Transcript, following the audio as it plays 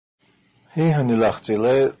He hanilachti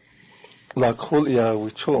le la khol ya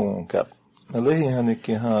wichon kap. Le he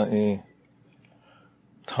haniki ha e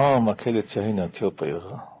ta makele chahina tiopa.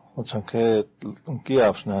 Ochanke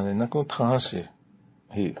unkiapsna ne nakun transi.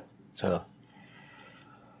 He cha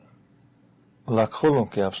la khol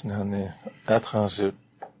unkiapsna ne atransi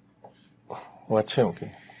wachemki.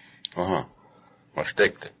 Aha. Was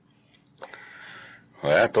steckt?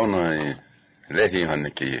 Ja, tona lehi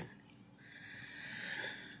haniki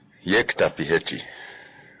jektapi heti.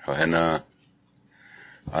 Hena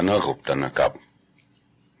anaguptana kap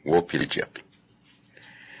wopiljapi.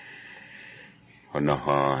 Hona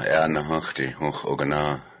ana hachti hoch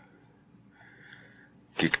ogana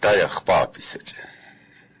kiktayach papisete.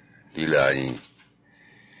 Dilai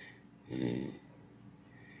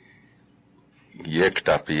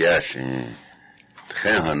jektapi yashi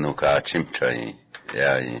tchen ka chimchai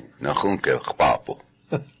ja nachunke papo.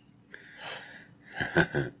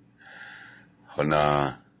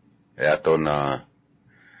 Hona tona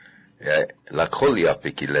la kholia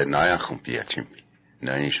pikile na khumpia chimpi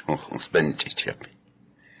na ish hun spenti chapi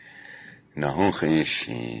na hun khish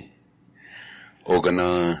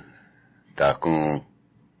ogana ta kun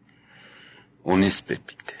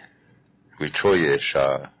unispepite vichoye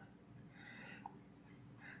sha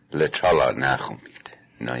le chala na khumpite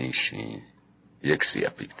na ish yeksi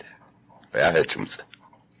apite ja hechumse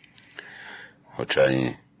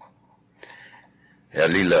hochai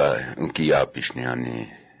lila unki apishni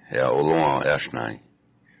ani olon ashnai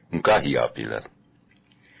unkahi apila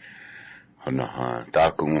hana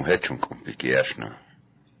ta kun hechun kompiki ashna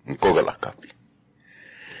unkogala kapi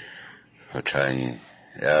hochai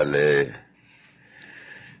le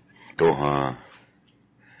toha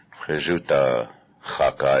rejuta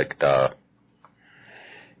khaka ekta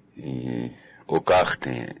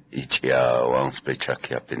okarte ichia wans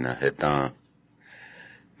pechaki apina hetan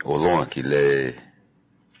olon ki le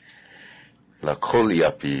la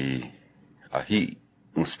kholiapi ahi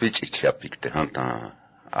un speech chapi te hanta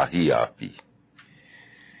ahi api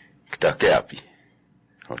ktakeapi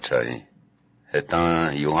hochai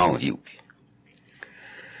hetan yohan hiupi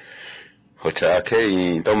hochai ke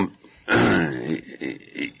dom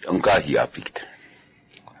unkahi api te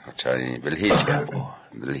hochai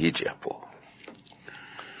belhijapo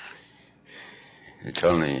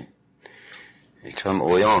Ichan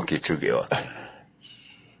oyan ki chugewa.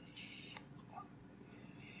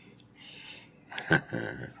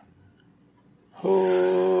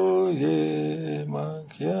 Hoye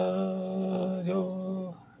makiayo,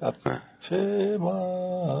 apche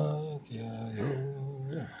makiayo.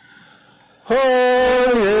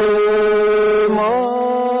 Hoye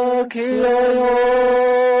makiayo,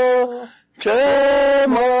 che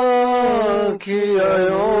makiayo.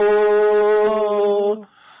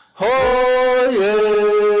 Hoye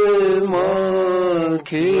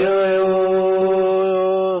makiayo,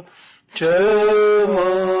 che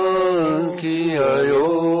makiayo,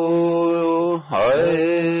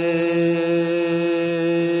 hai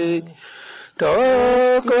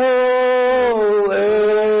tako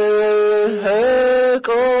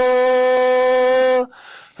heko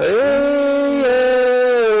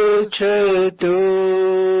che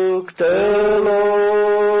tuk telo.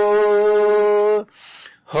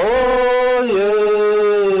 Hoye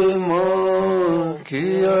makiayo,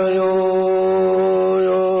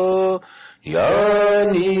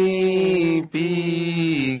 yani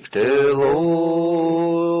piktelo,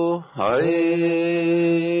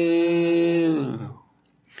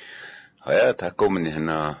 Haya ta komni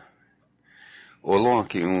hena olon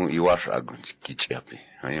ki iwash agun kichiapi.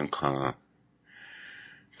 Hayan kha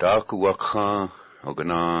ta ku wakha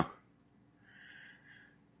ogana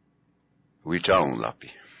wichaun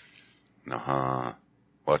lapi. Naha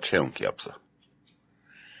wacheun kiapsa.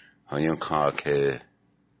 Hayan kha ke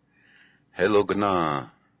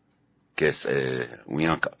helogna kes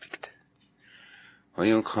wianka pikte.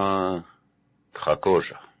 Hayan kha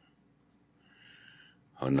thakoja.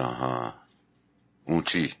 Hana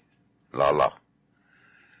unchi lala.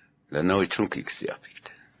 Le no chunki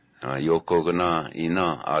ksiapikte. Yoko gna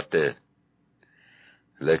ina ate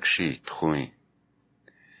lekshi thui.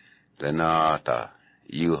 Le na ata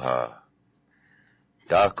yuha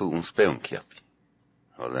daku unspeun kiapi.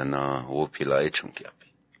 Le na wopila echun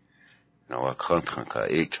kiapi. Na wakantranka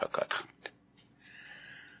echakatrant.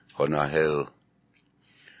 Hona hel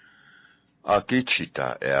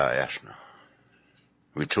akichita ashna.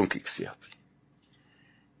 Vichunki ksiapi.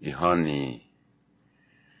 Ihani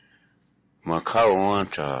makao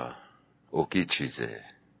ancha okichize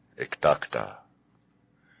ektakta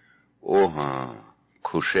oha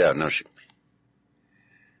kushea nashimpi.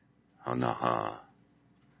 Hanaha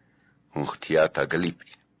Tiata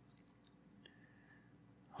galipi.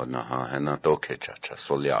 Hona hena toke cha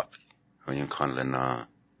soliapi. Hoyin kan lena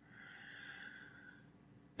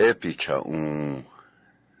epicha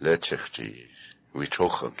lechechti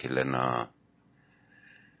wichocha ki lena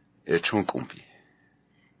echunkumpi.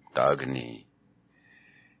 Dagni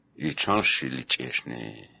I chanshi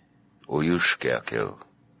licheshne oyushke akel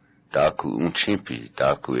daku chimpi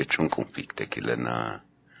daku echunkumpi ki lena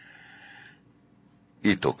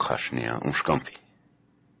ito khashnia skampi.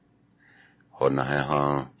 Hona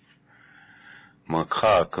ha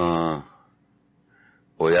makha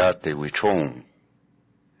oyate wichon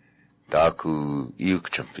daku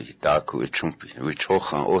iukchampi daku echumpi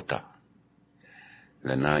wichokhan ota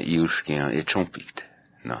lena iushkia echumpikte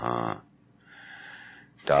na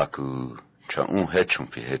daku cha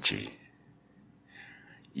hechumpi hechi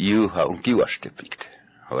iu ha unkiwashte pikte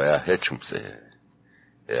hoya hechumse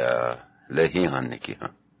ya lehihan neki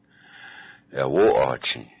ha ya wo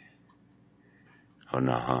achi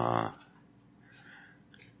hona ha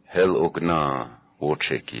hel ogna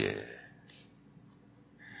wochekie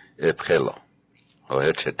prela o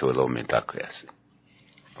hecheto lo mentakwasi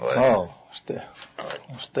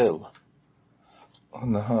Stella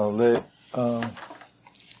hona ha le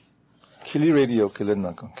Kili radio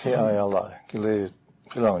kilena kan KILI kile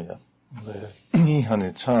pilanya le ni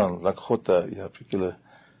hane chan la khota ya pikile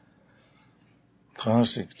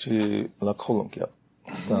transik chi la kolon kya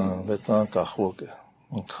dan le tan ka khoke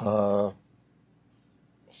on ka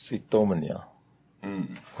sitomania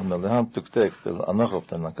on le ham tuktek del anagop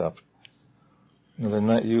dan kap le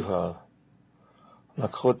na yuha la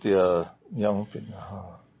khotia yang pin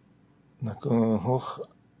ha na kon hoch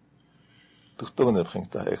Tuktogne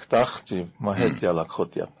bringt da. Ik dacht, maar het ja la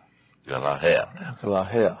khotja. Galahea.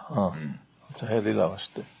 Ze hele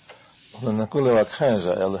laste. Dan nakule wat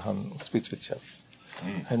khanza ele han speech.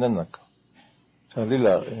 Henanak. Ze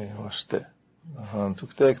lila waste. Han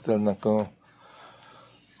tuktek dan nakon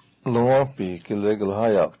lopi kilegel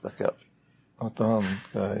hayak tak. Atan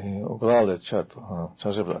oglale chat.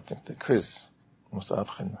 Chajeblat te Chris moest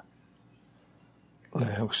afgenen.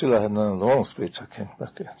 Le oxila hena long speech aken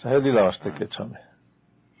tak. Zaheli last ke chame.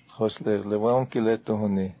 Khos le wan kile to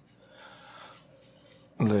honi.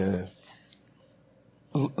 Le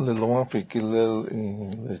long pe kile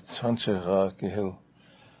le chanche ra ke hel.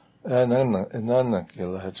 Enana ke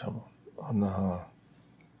la chamo. Ana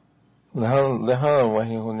le ha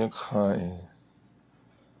wahi honi khai.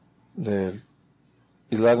 Le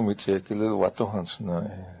ilag mi che kile wato hansna.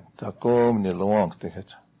 Takom ne long te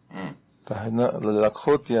hecha. Tahna la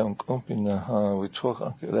khotia kompina ha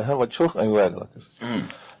wichokh le ha wichokh ay wag lakas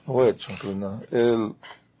wait chokna el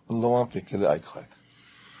loan pikele ay khak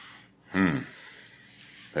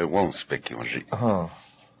it won't speak you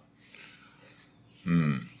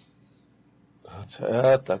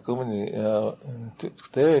ta komni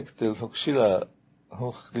tek tel hokshila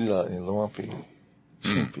hokhila in loan pi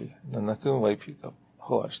chimpi na kun wai pick up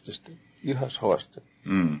hoasteste you has hoaste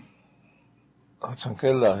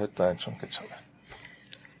Chankela heta chankechala.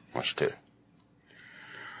 Maste.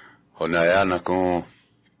 Honayana con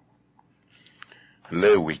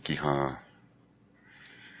le wiki ha.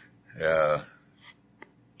 Ya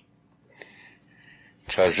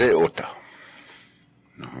chaje ota.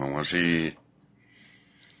 No asi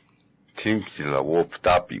timsi la wop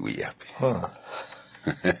tapi wiapi.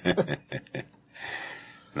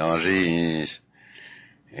 No asi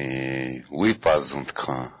we pazunt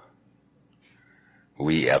kan.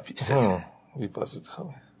 Oui, happy. Oui, pas het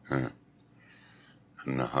gaan.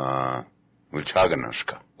 Na, we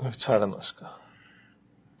chaganaska.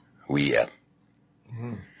 Oui, ja.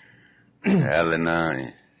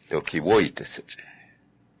 Elena, toki woite seče.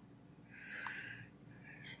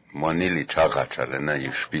 Manili chagacha lena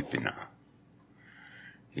yushpipina.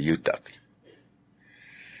 Yutapi.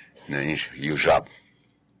 Na yujab.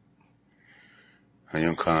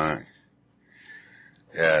 Ayunka.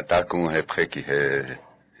 Ja, takun he preki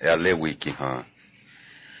he le wiki ha.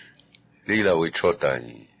 Lila we chota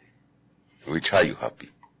we chayu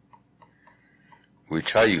happy. We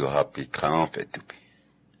chayu happy trampe tupi.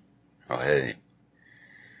 Oh hey.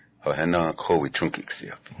 Oh hena ko we chunkiksi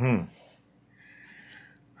happy.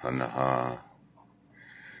 Hana ha.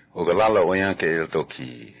 Ogalala oyanke el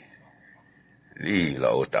toki.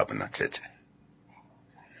 Lila otabna cheche.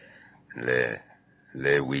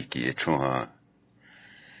 Le wiki e chunha.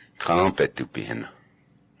 Trampet tu pihena.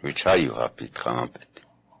 We chayu happy trampet.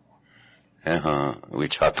 We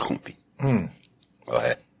chat trompi.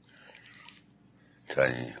 Ouais.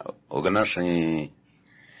 Tai organization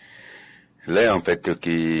le en fait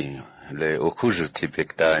qui le okuju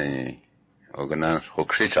typique tai ogana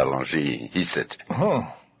hokshi challenge hiset.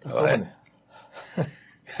 Ouais.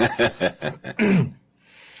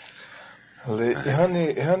 Le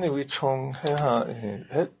hani we chong ha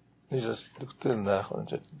het is as duktel nach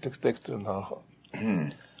und duktel nach.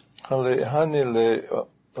 Halle hani le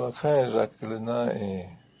khair zakle na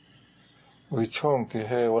we chong ke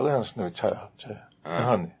he wala hans no cha cha.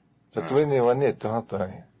 Hani. Tatweni wani to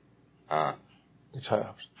hata.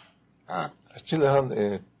 Cha. Achile han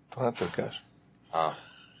to hata kas.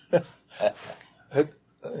 Het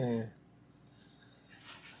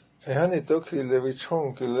hani dokli le we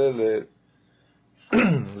chong ke le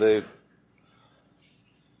le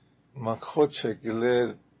makhoche ke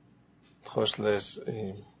le khosles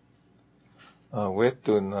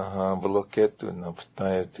wetu na bloketu na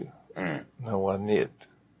ptaetu na waniet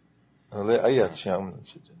le ayat cham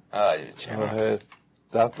he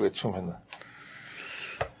dat we chumena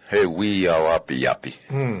he we are yapi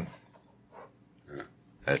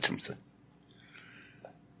etumse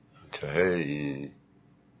hey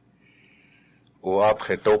ou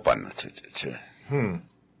après topan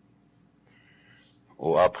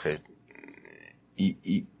ou après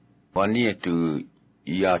wani tu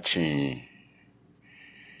iachin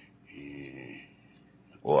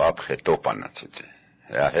ou après topan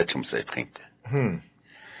ja hetum se print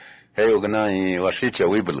hey ogna washitya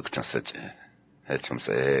wibeluk chanset hetum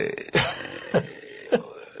se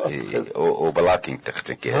o balaking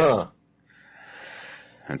technike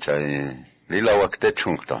antai lila wakte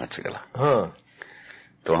chungta hatsigala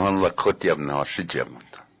to han la khotiab na shijab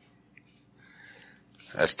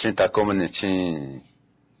as chinta komene chin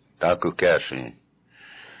taku kashi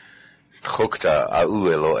khokta a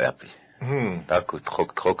uelo api taku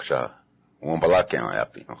khokta won balaken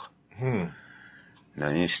api na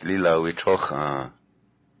is lila we chokh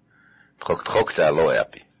khokta lo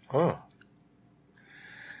api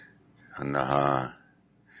na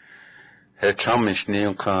he chamish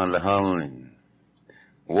ni kan la han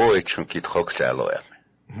wo chunki khokta lo api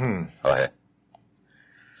he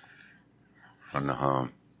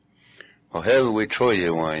o he we troye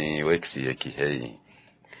wai wexi ki he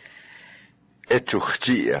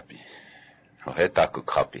etukhti api o he taku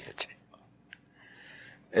kapi he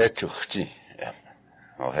etukhti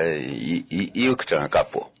o he iukta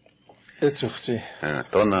kapo etukhti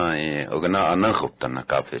tona ogna anakhupta na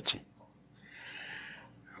kapi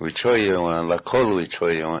we troye wa la kol we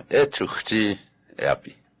troye wa etukhti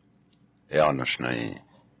api anashnai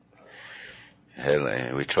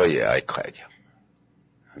hele we troye ai khaja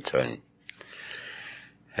antai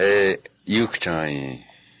he yuktai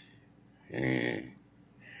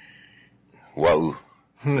wau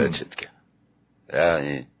letitke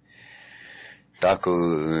ja taku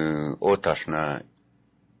otashna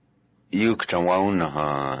yuktan wauna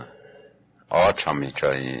ha achami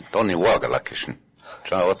chai toni wagala kishin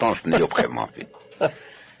cha otans ni opremapi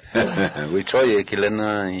we troye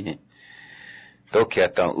kilena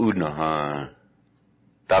tokiata una ha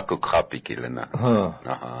taku krapi kilena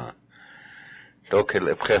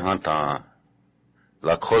tokel prehanta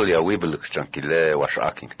la kolia wibeluk chankile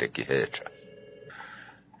washaking teki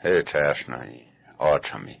hecha asnai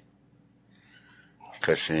achami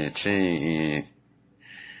kashi chi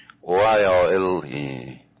oaya el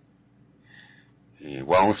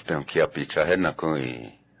waunspem kiapi chahena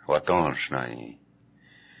kui watonshna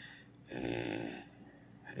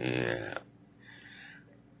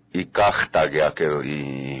I kachtag ke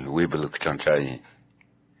I wibeluk chanchai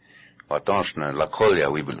watonshna la kolia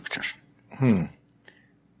wibeluk chanch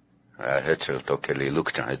hechel to keli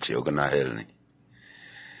lukchan hechi ogna helni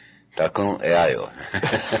takon ayo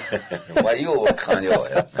wayo kanyo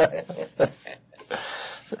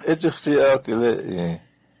etukhti akile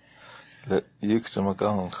le yiksama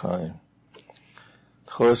kan khain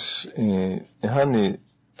khos hani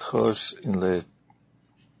khos in le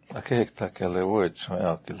akekta kele word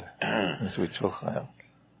akile switch khain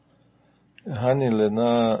hani le na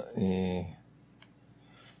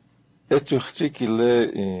etukhti kile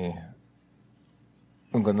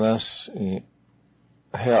unganas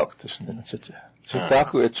heaktisne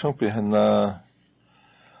tsitaku etchumpi hana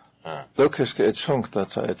lokeske etchungta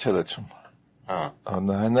ta etchelechum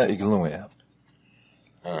ana hana iglumya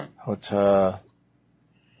hota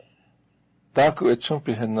taku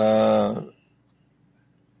etchumpi hana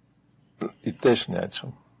iteshne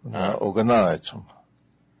etchum na ogana etchum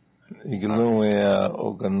iglumya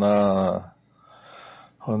ogana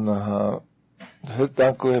hana het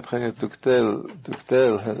taku heb duktel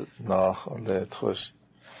nach le tros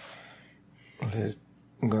le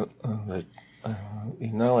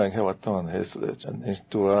inawa ke waton hesle chan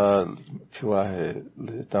istua tiwa he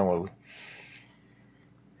le tamu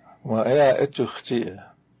ما إيه أتشختي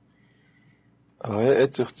هي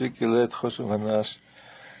أتشختي كله تخش الناس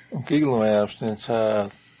كيلو ما يابسين شا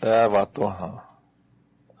أبعتوها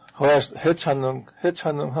هو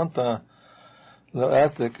هتشانن هانتا لو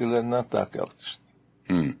أتك لنا تاكلتش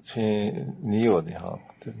شيء نيوني ها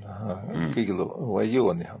كيلو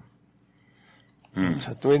ويوني ها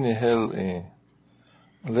تتويني هل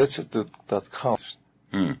ليش تتكلم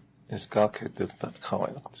is calculated dat kan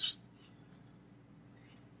wij nog dus.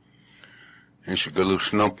 Is je geloof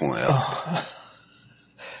snappen, ja?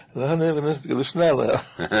 Dan hebben we het geloof sneller.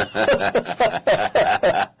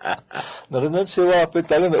 Nou, dan is je wel op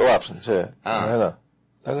het alleen de options, hè? Ja,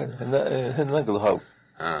 en dan geloof hou.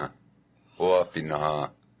 Op in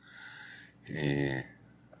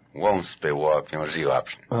once per walk in zero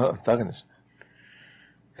option. Dat is.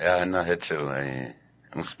 Ja, en dan het zo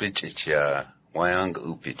een speech ja. Wayang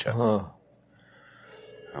upicha.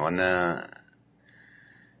 Wana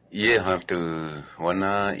ye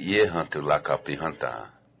hantu lakapi hanta.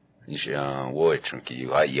 Isha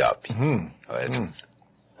woechunki ayapi.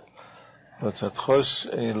 Wat het gos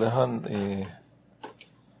lehan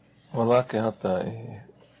walake hata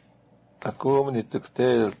takum ni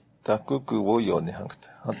tukte takuku woyoni hangt.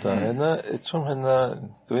 Hata hena etsom hena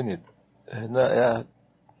doinit hena ja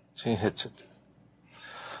sin hetset.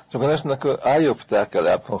 Så kan nästan att aj upptäcka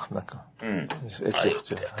det på knacka. Det är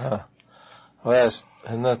jätte. Ja. Och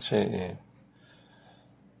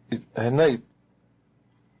henne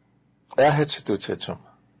هيك توتشم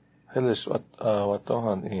هلش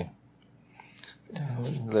وطهن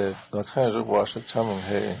لا كان جو واش تشامن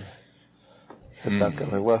هي هتاك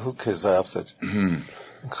هو هو كزابسج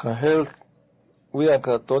كان ويا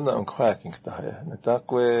كاتونا ان كراكينج تاع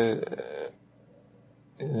نتاكوي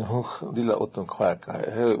hoch lila otten kwak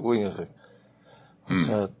heel wingerig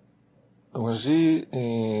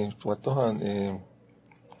ونجي توتهن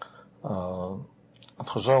het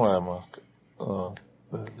gezongen maar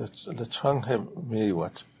de chang heb mee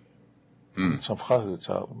wat sam khau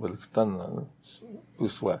cha wilktan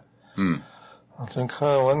uswa dan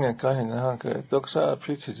kan wanneer kan je nou que doksa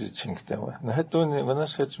pretty chinkte wa na het toen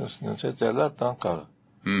wanneer het dus net la tanka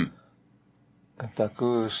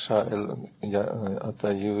taku sa ja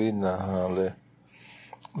ata yuina le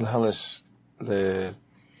hales le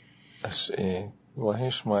as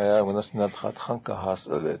wahish maya wanas nat khat khanka has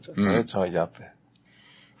le cha yape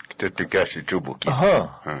te kashi jubuki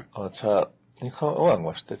acha ni kha wang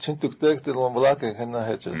was te chintuk tek te lo blake kana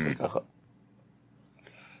heche se ka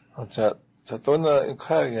acha chatona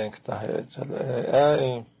ikhayen kta he cha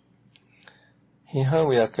hi ha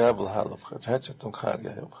wi akabl halaf cha chatun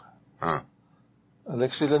khaga he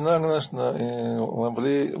Alexi lenangnas na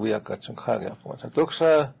wambli wi akachun khaga po cha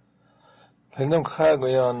toksa Hennom khago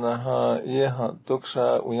ya na ha ye ha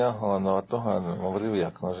toksa uya ha na to ha wambli wi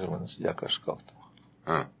akon yakashkot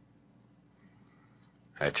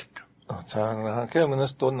Hechit. Cha na ke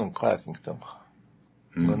manas tonum khaking tam.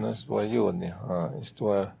 Manas wayoni ha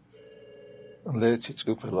isto lechit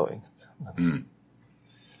uploing.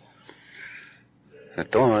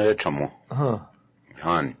 To ha chamo.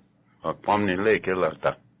 Han. Pamni leke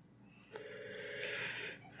lata.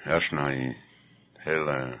 Jasna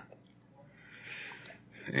hela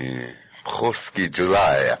Khoski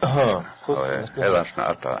July. Hela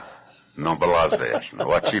snata. No balaze jasna.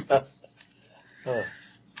 Wachip.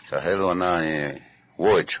 Så hela na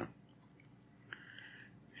watch.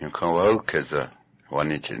 You kan wel keza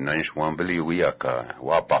wanich nice wambeli wiaka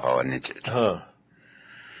wapa wanich.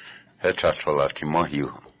 Hecha sola ki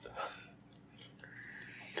mahiu.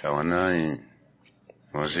 Tawana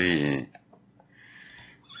mozi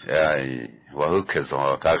ya wa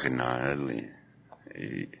keza kagina eli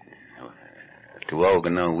tu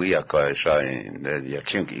ogna wiaka sai de ya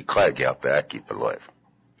chinki kage up aki belof.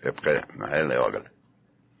 Epke na hele ogal.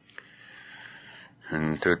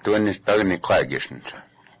 En toen is dat niet kwijtgezet.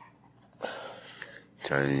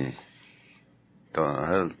 Zij,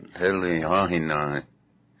 dan heel haarin na,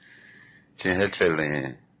 ze het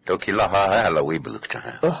zelf, toch kila haala wiebeluk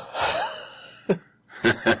zijn.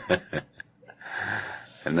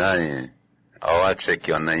 En dan, awat zeg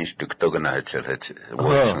je aan een stuk toch na het zelf het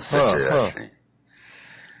woord zet.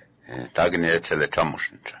 Tagen het zelf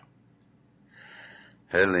chamusen.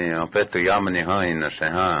 Heli on petu jamani haina se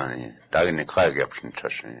haani tagni khaigapsin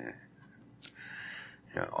chashe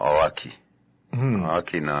ya awaki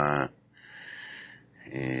awaki na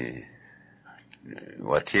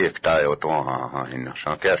watiek tai oton ha in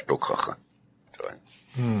sankas tokha to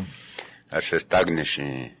as tagni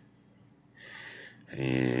shi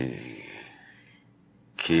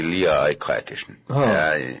kilia ai khaitishn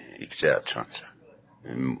ja ikzert chance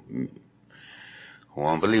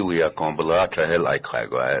Wambali we are Combala Trail like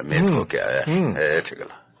Hagua, Metro,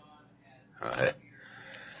 Etchigala.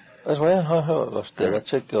 That's why I was there. I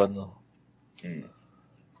check on.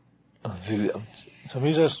 So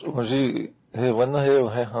me just was he when I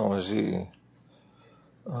was he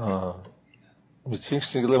with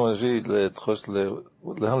 60 was he let host le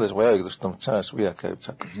handles way the stom chance we are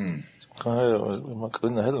kept. ما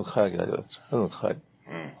كنا هلو خاجة هلو خاجة.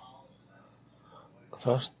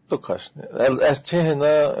 تاش تكاشن. الأشياء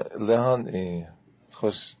لهان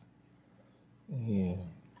خش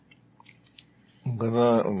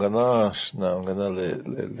غنا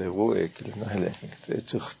لوه كل نهله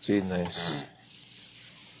تخشي ناس.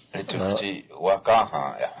 تخشي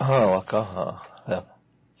وكاها. وكاها.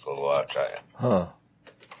 فلوا شيء.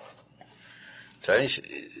 تعيش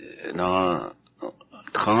نا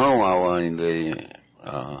خانوا وين لي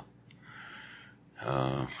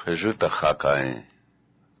خجوت خاكاي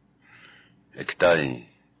اكتاي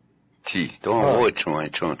تي تو هو تشون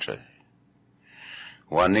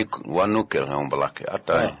وانوكل هم بلاك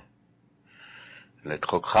أتاي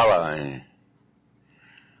لتخخلا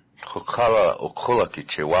أخلا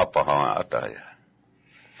كي وابا هم أتاي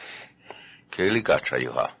كيلي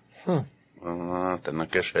كاتشايها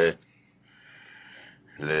تناكشة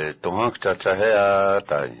لتوهانك تشاهي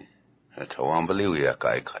أتاي توان بليويا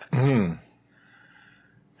كايكا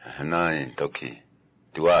هنا توكي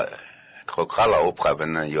توا تخخلا أبقى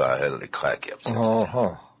بنا يوهل كايكي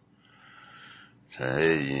أبسط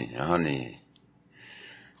Hey, honey,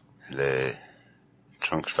 le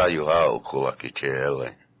chanksa yuha okula kichele.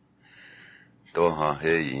 Toha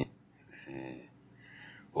hey,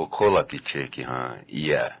 okula kicheki ha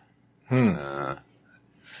iya.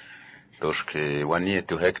 Toshke wanie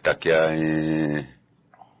tu hekta kya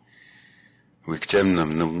wikchem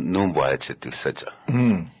numbo hache tu secha.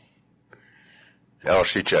 Ja,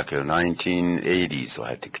 shichake 1980s wa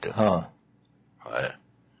hatikta. Ha.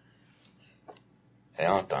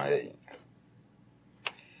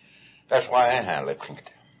 That's why I handle it.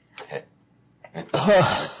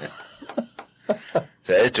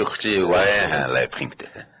 That's why I handle it.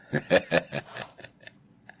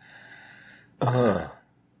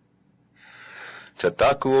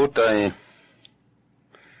 Tataku otai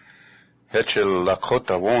Hetchel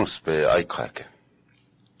Lakota wons be Aikake.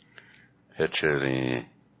 Hetchel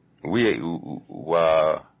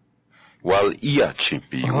wal ia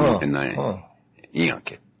chimpi and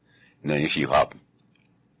Ianke. Nee, is hier hap.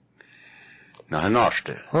 Na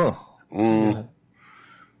hanaste.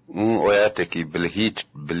 Oeteki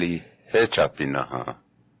bili hechapina ha.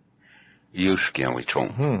 Yushkian we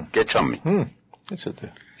chong. Get chummy. It's it.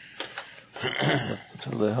 So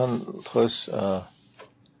the han tros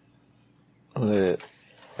le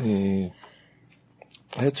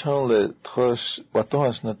hechon le tros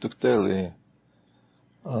watohas na tukteli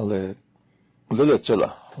ale lule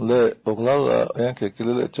chela. Le oglala yanke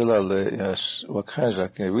kilele chela le yas wakaja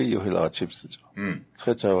ke wi yohila chips.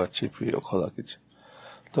 Trecha wa chipi okola kich.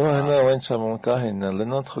 To hena wencha monkahin le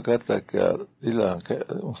not khogata ka ila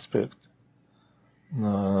inspect.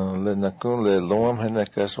 Na le nakun le loam hena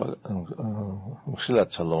kas wa mushila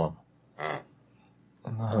chalom.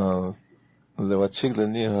 Na le wachig le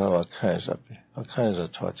ni ha wakaja pi. Wakaja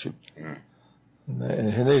chwa chip. Na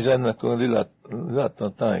hena jana kun lila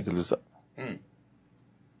tanta igluza.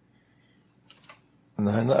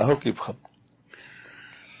 Na hoki phap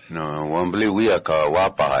no wambli we ka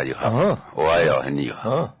wapa ya oaya heni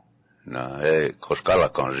na koskala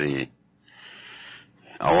kanji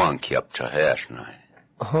awan ki apcha hash na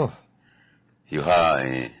you ha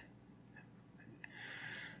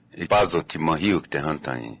ipazo ti mahiuk te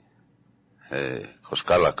hantai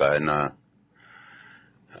koskala ka na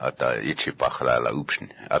ata ichi pakhla la upshin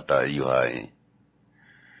ata you ha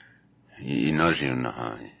inajin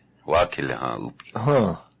na wakile ha upi.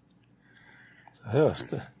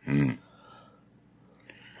 Just.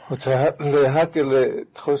 Wat le hakele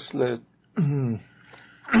tros le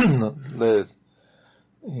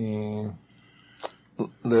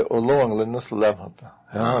le olong le naslav hata.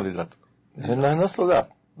 Ja, lilat. Hena naslav.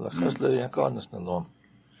 La khas le yakanas nalom.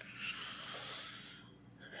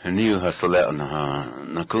 Niu hasala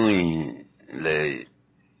na kui le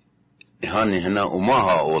hani hena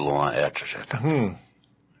umaha olong achashata.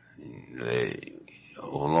 Le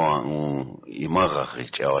olong imaga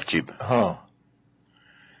khicha wachib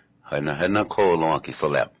hena ko olong ki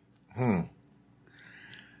solab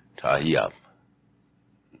tahiyab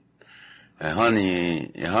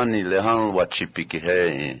hani le han wachipi ki he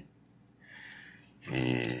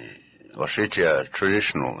washicha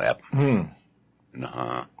traditional app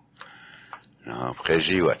na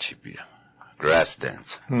preji wachipi grass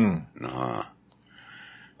dance na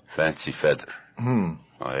fancy feather.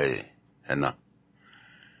 Hey, hena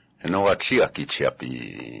wat chiaki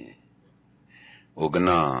chiapi.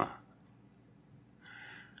 Ogna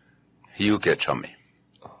hiu ke chami.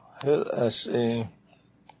 Hel as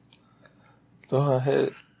toha he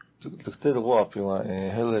de wap you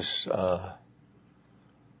hel is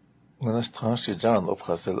Nas transi jan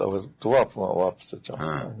opgesteld over dwap wap se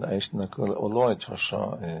jan. Is na kul loin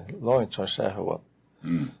chasha wap.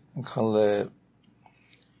 Kan le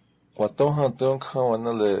wat toha don kan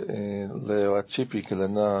le wat typical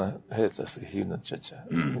na het as hina chacha.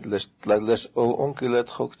 Les onkelet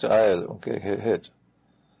hok chael onke het.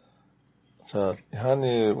 So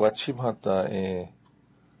hani wat chip hata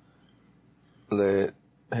le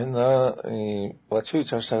hena wat chip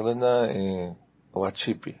chasha na wat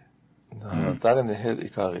chipi. Tagani hel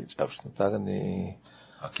ikari chapsna tagani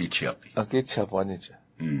akichiapi wanicha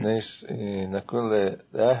nes nakule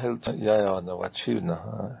hel ya na wachina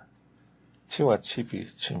chiwa chipi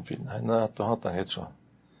chimpin na to hata hecho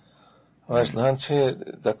was lanche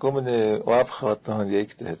da komene waphat han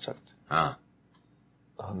yekte hechakt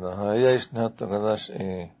na ja is na to ganas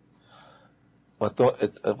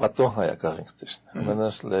wato haya karingtes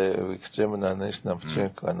ganas le ikchemna nes na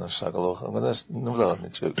pchenka na saglo ganas nula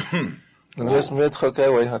nichuk ganas met khokai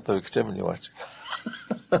way hato ikchemni wach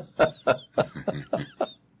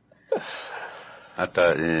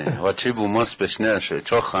Ata wachibu mos peshne she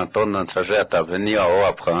chokhan tonan tsajeta venia o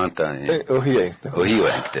apkhanta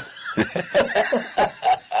ohiekte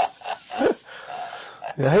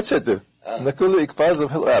ja hetset nakule ik pas of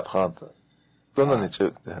hel apkhanta tonan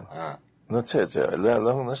nichuk No tja, la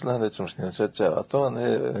nasla net soms niet tja, aton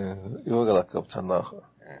yoga kap tanach.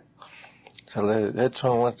 Kale het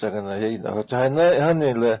zo wat zeggen na je, dat hij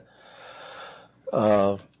le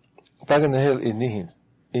dagen heel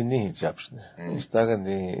in niet jabs. Is dagen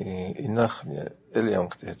in nacht Eliam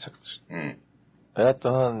het zegt. Ja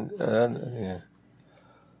dan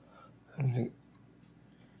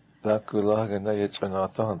la kulaga na je tsana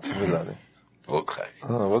aton tmilane.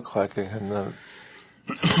 Ook ga ik hen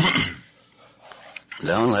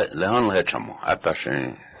Leon hechamo,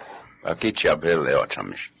 atashe, akichia belle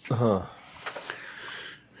ochamish.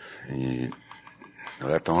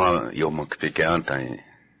 Laton yomok pikanta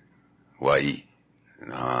wai.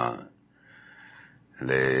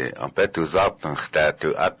 Le ampetu zaptan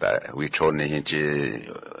chtatu ata, wichone hinchi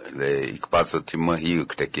le ikpaso timahiu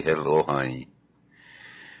kteki helo hai.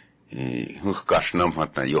 Huch kashnam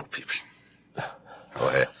hat na yopips.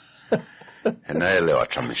 Ohe. En ele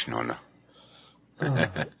ochamish nona.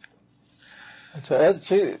 Så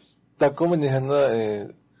se der kommer ni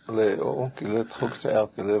henne le onkel trok sig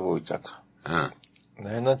elke le vojak.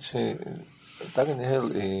 Nej se der kan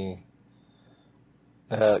hel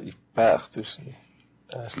i park tussen.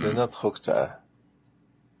 Sle nat trok sig.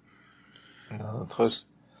 Na tros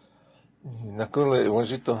na kole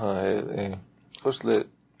wonjito ha trosle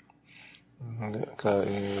ka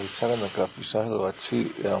chana ka pisahlo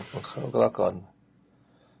achi ya pakhakan.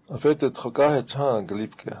 Apet het gekaa chan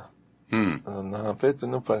glipke. Na apet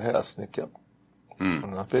nu pa asnikap.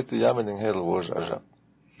 Na apet yamening hel wojaja.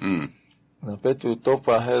 Na apet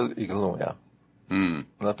topa hel iglon ya.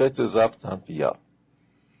 Na apet zapt hantia.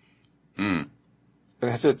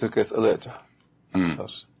 Het kes aleja.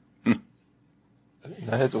 Sas.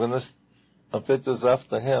 Na het ganas apet zapt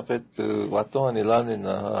na apet waton ilani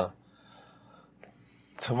na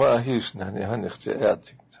tama hius na ne hanigte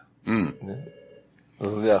eatik.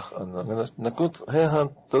 Ja, na goed, hij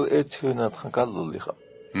had toch iets van het gekallen liggen.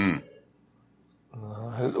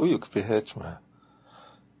 Heel oejuk beheert me.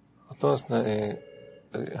 Althans,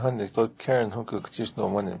 hij niet tot kern hoe ik het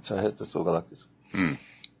nog maar niet zei het zo gelijk is.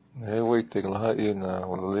 Hij weet tegen haar in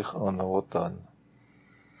wat liggen aan de water.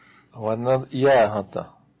 Wanneer jij had dat,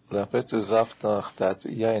 la pet zaftig dat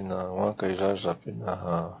jij na wanneer je zat in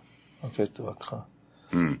na pet wakha.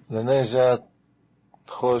 Dan is het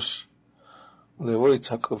trots le voi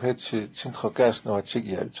chakov hetsi chin khokas no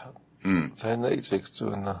chigiach. Zaina ichek tu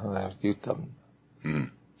na diutam.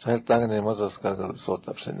 Zail tagne mazas kagal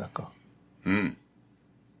sotap senako.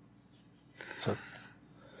 So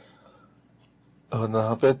na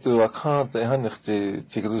hapet wakhat hanigti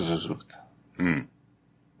tigruzu zukt.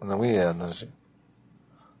 Na wie na je.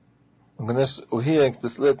 Ngnes uhiek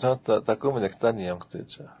des let hat ta komenek tani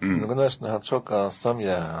amktcha. Ngnes na hat choka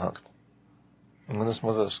samya hakt. Ngnes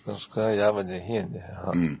mazas kanska yavane hin.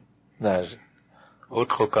 Naj.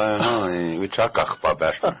 Outro cara we chakach pa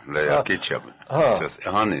bash le akichab. Just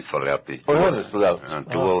hani solapi. Hani solapi.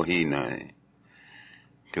 Tu hina.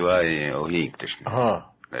 Tu ai ohik tish.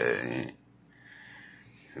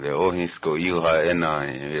 le ohinsko iuha ena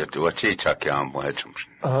wachi chakiam bohechum.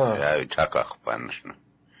 Ja, chakach panshna.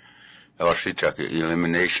 Wachi chak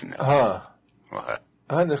elimination.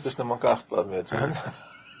 Han ist das noch machbar mit.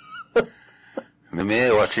 Me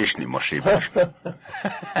wachishni moshibash.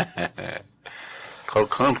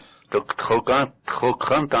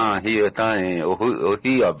 Kolkanta hier tain o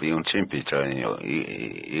hier bi un chimpi tain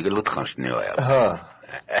I gelut khans ne ya.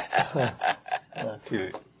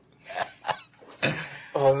 Okay.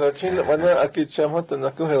 Und chin wana akit chamat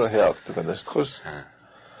na ko hela helft kana stkos.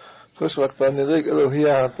 Stkos waqt an dik lo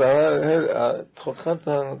hier ta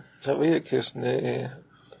kolkanta chawe kisne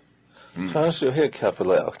khans yo hier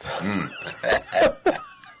kapelagt.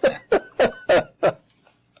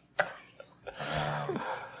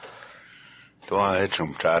 Tuo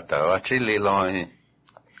etsum chata wachili loi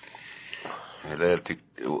ele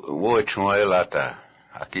wo chun elata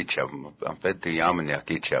akicha ampeti yamni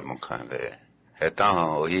akicha mukhan le hetan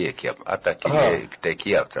o ye kia ata ki te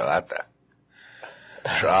kia ata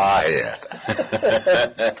shahe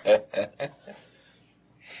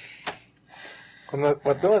Kuna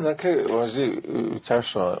madonna ke wazi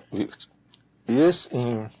chasho yes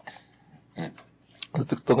in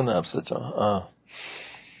TikTok na apsa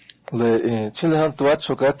le chile han tuat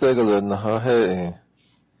chokate galo na he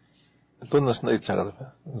tunas na ichagal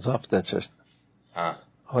zapta chest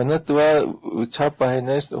hona tua uchapa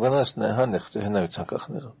henes ganas na han ich hena uchakach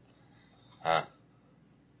ne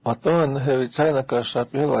aton he china ka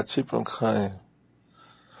shapi wa chipon khai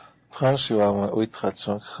transhiwa ma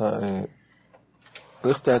uitratson khai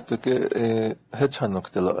richtat ke hechanok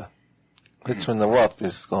telo hechana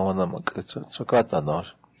wapis gona mak chokata no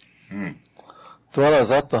Toda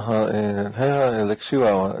zata ha eleksiwa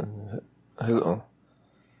helo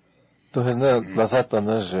to hena la zata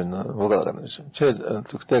na jena voga na jena che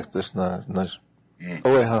tuktektes na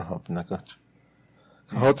oe ha hop na kach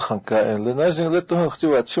hot khanka le na jena le to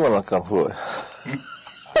khtiwa chiwala kam ho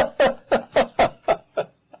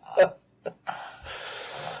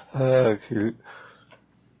okay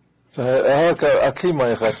ka akima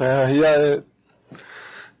ya kha ya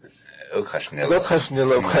Ook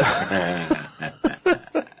gasnel ook.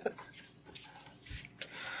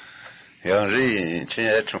 Ja, zie, zie je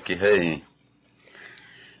het ook hier.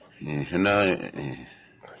 Nou,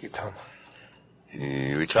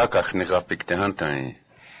 we chakach niet op ik de hand aan.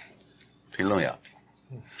 Filon ja.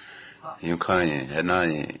 Je kan je,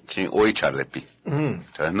 nou, zie ooit charlepi.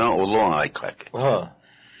 Nou, olong eigenlijk.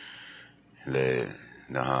 Le,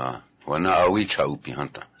 nou. Wana awi chaupi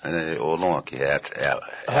hanta. Olong ki het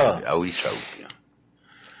awi chaupi.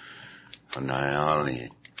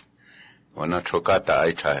 Wana chokata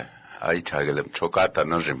aicha gelem chokata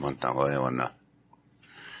najim hanta wana.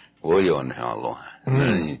 Woyon halo.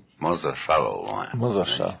 Moza shalo. Moza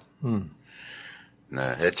sha.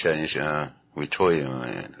 Na hecha insha wichoye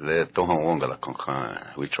le tohon wongala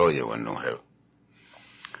konka wichoye wano he.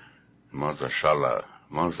 Moza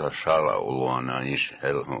shala ulwana ish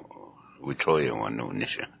hel Wichoye wanu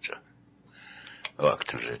nisha.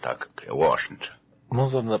 Waktu je tak ke Washington.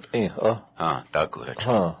 Moza na taku het.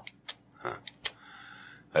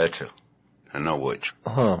 Het. Na wich.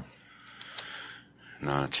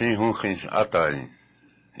 Na chi hun khin atai.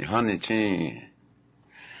 Ihani chi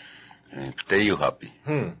pteyu happy.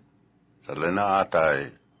 Salena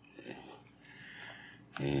atai.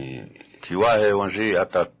 Tiwahe wanji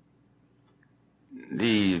ata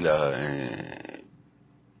li la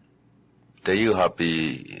te you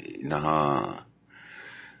happy na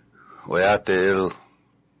wayatel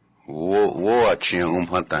wo achin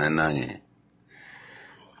panta na ni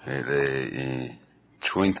ele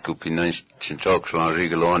twint kupina chinchok shlan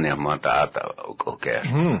riglonia mata ata okay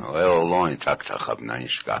o long chak chak na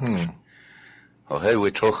iska o he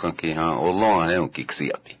we trochen ki ha o long he un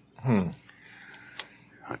kiksiapi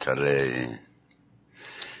atale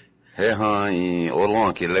he ha I o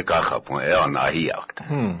long ki le ka khapon e na hi akta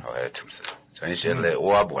o he tumse Sanshele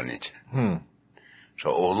oabonich. So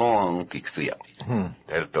o long kiksia.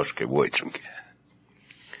 Der toske woichunke.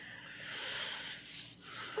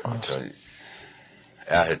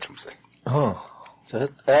 Het tumse.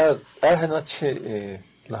 Dat henatje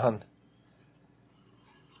lahan.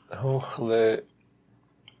 Hochle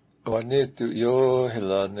wanneer tu yo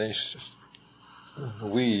helanes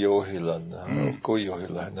wie yo helan ko yo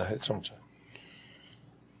helan het soms.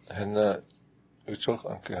 En uitsog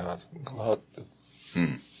gehad.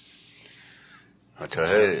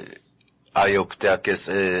 Hij ayop tekes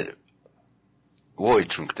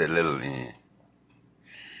woichunk te lel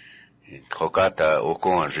Trocata o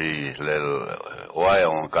conji lel oya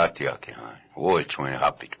on katia ki woichun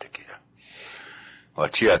hapik te ki.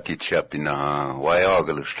 Chiaki chiapina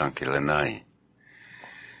wayagalustran kilanai.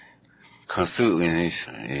 Kansu in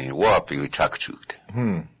wapi uchakchukte.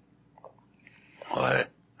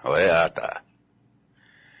 Ata.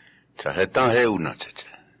 Chahetan he unacheche.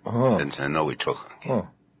 Then no we choke.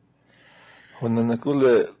 When the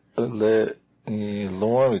Nakule le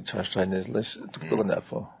Loan with Chashines, let's do that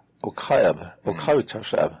for Okayab, Okawi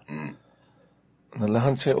Chashab. Na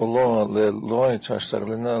lahanche olo le loy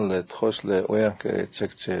chastarlena le tros le oyanke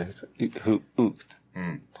chekche ukt.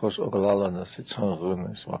 Tros ogalala na se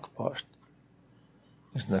chanrun is wakpast.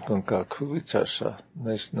 Is na kon ka kuvichasha,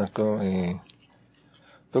 nes na kon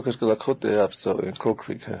dokas la kote apso in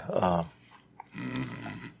Creek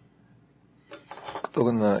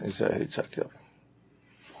Togana is a chakya.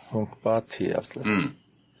 Honk party apsle.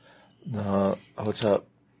 Na hocha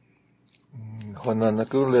hona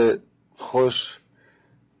nakule tros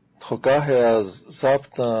Trokaher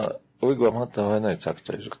Sapta Uigwamata Hana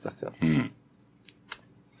Chakcha Juktaka.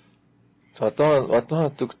 Watan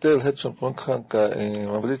Tuktel Hetchon Punkanka in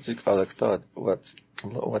Mabritic Alactat,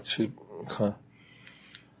 what she can.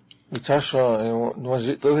 Uchasha was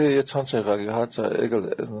it the Chancha Ragihata Egel,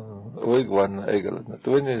 Uigwan Egel, the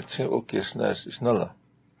 20 okay snash is Nala.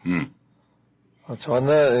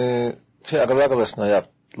 Chana Chiagalagalas Nayap,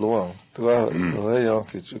 Luang, to a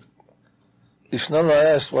Yanki.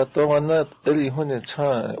 Isnala is what the one that Eli Hunny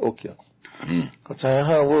Chan Okia.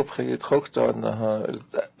 Kachaha will play it hooked on her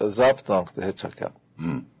Zaptank the Hitchaka.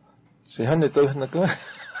 She handed to him a gun.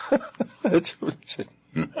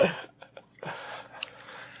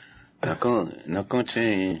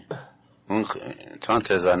 Nakunchi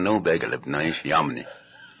chances are no beggar of nice yamni.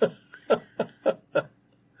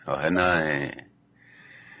 Oh, and I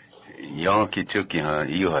Yankee took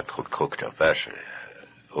you had cooked a fashion.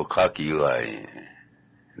 Okaki UI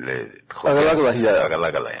le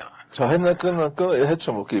Agalagala. So Henna go ahead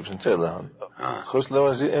some keeps and tell them. Hoslow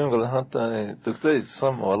is the angle hunter took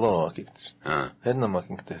some or law kicked. Henna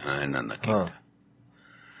making it. I know.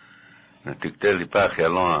 I took tell the pack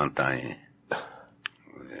along time.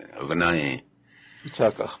 Oganai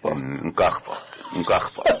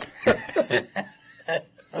Unkachpot.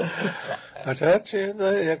 I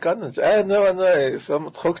can't. I know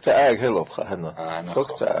some hooked to egg hill of Hannah.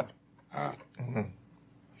 Hooked to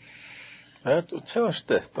egg. Tell us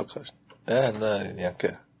death, doctor. And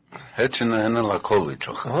Yanka. Hetchen and a Lakovich.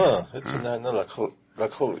 Hetchen and a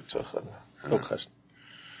Lakovich.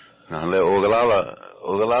 Now, le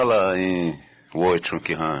Ogalala in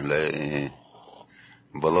Woichuki, le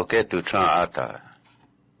Boloketu Chata.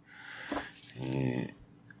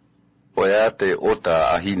 Oyate ota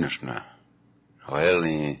ahinusna.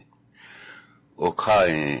 Oeli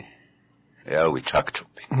okai eawi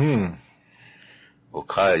chakchupi.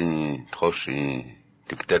 Okai troshi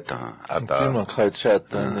dikteta ata. Tima kai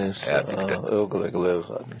chata nis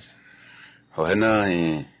ogaleglevanis. Ohena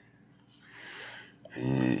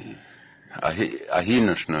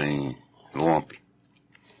ahinusna luampi.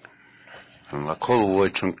 La kol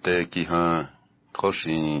woichunte ki ha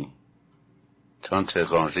troshi chance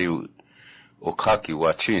rangi Okaki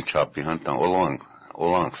watching choppy hunt on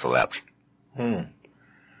along selection.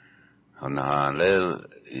 On lel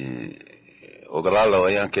Ogalalo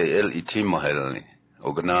Yanke el itimo helni.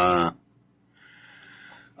 Ogna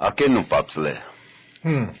Akenu papsle.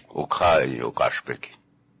 Okai Okashpeki.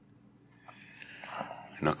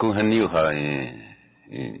 Naku heniu ha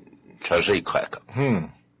Chajay crack.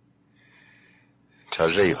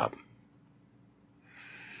 Chajay hab.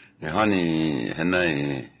 Hani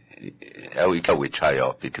Henai Ewi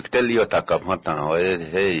Kawichayo, Pitutelio Takap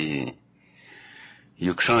Hatan, hey,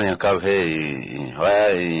 Yukshan Yakav,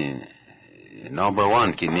 hey, number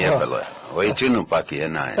one Kiniepelo, Waitunu Paki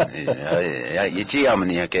and I,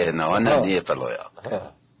 Yichiamani again, no one Niepeloya.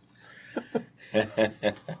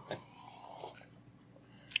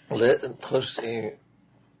 Let us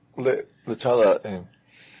let the child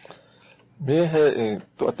me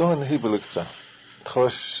to Aton Hibulikta,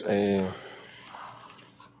 Tosh a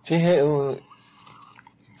Tihe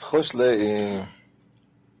Tosh le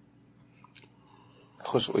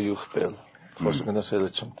Tosh Uyuchbel, Tosh Ganasel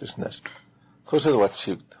this nest. Tosh what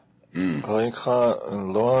shipped. Going and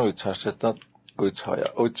Loa which has set up Uchaya,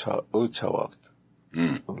 Ucha walked.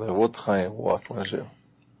 The what time walk was you.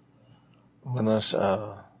 When I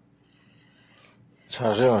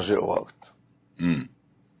Charge walked.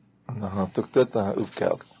 Took that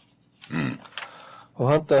upcalked.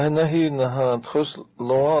 وحتى هنا هي إنها تخص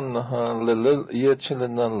لون إنها لل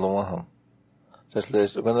يتشلنا لونهم.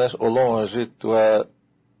 تسليش بناش أولون جيت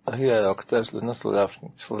وهي أكتاش للناس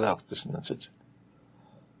اللي أكتاش نجد.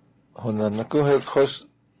 هنا نكون هي تخص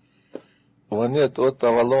ونيت أوتا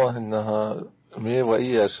والله إنها مي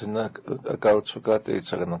وإياش إنك أقال شكاتي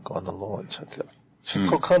يتشغلنا قانا الله إنشاكل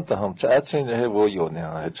شكو كانتهم تأتين هي ويوني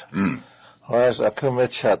هاج هاش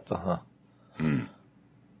أكمل شاتها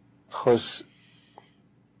خوش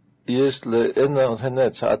يس لإنه هنا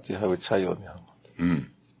تأتي هاي تشايوني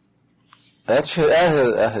أتشي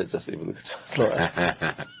أهل تسيبلك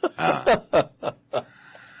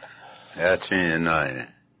أتشي ناي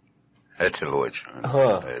أتشلوج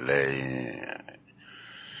لي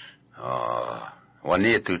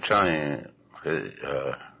ونيتو تشاي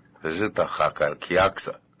زيتا خاكر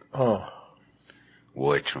كياكسا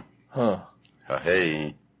ويتشو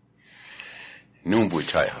هاي نومبو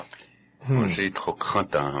تشاي هابي ونزيت خوك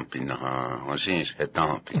خانتا هابي نها ونزينش هتان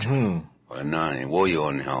هابي وناي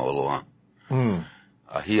ويوني هاولوها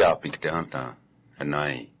هي هابي كتانتا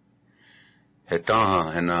هناي هتان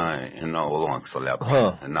هنا أولوانك صلاب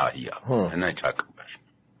هنا هي هنا تشاك بس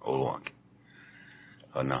أولوانك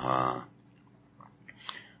هنا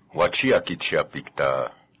واتشيا كيتشيا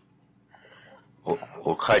بيكتا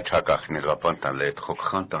وخاي تشاكخ نغابانتا ليت خوك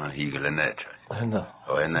خانتا هي لناتشا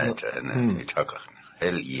هنا تشاكخ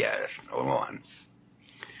هل إياش أولوان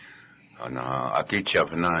هنا أكيتشيا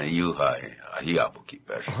بنا يوهاي هي أبوكي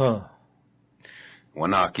بس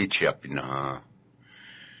وانا أكيتشيا بنا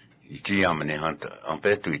Ichiyamani hanta,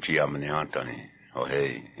 ampetu ichiyamani hanta ni,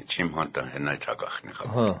 ohei, ichim hanta henai chakachni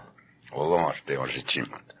chab. Olongaste on ichim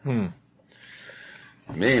hanta.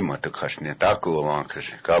 Meima tukashni taku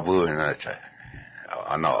olongashi, kabu henai chay,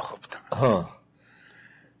 anawachopta.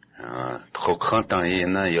 Tkok hanta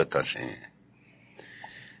hina yotashi,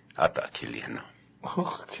 ata kili hina.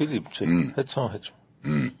 Kili bchi, hetson.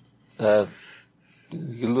 A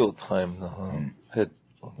little time na, het,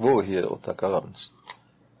 wo hier otakarams.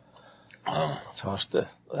 Taste.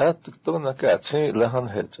 Tuktorna katsi lehan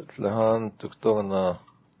hetet. Lehan tuktorna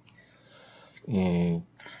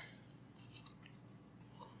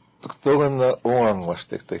tuktorna oang was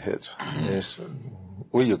tek het. Is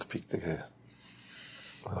uyuk pik tek het.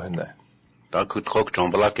 Nee. Dat kut trok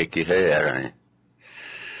jamblake ki he era.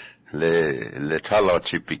 Le tala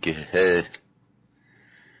chipi ki he.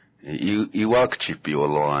 Iwak chipi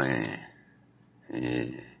oloan.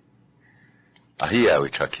 Ahia we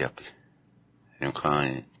chakiapi.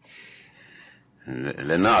 Yonkai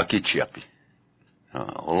lena akichiapi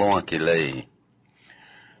olon kilei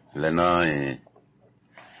lena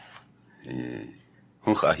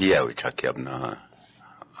hunha hiawi chakiabna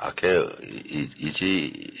ake ichi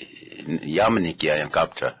yamni kia yan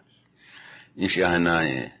kapcha ishi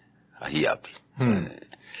hana ahiapi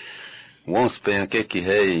once pen keki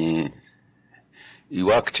hey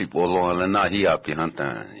iwakchi olon lena hiapi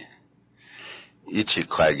hanta ichi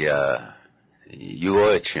kaya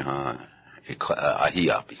Yuochi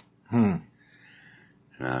ahiapi.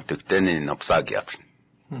 Tukteni napsagi apsin.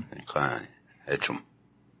 Kan echum.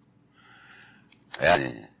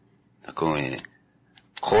 Yani nakui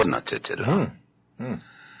korna tetera.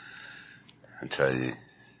 Chai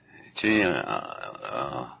chi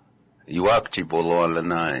yuakchi bolo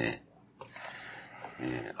lana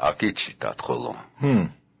akichi tatkolo.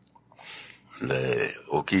 Le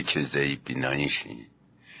okichi zei pinaishi.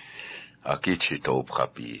 Akichi to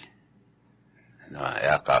prapi na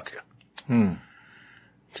yakake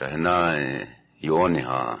chana yoni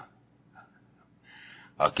ha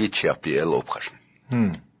akichi api elo prashin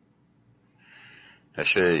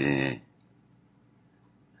ashe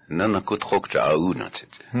nana kut khok cha auna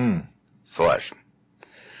tete soashin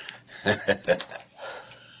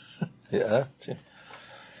ja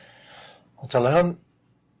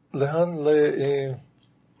lehan le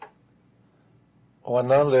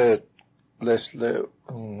wana le lesle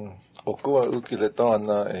okua uki le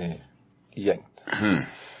tana yangt.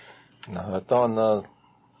 Na tana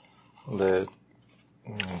le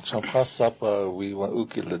champasapa we wan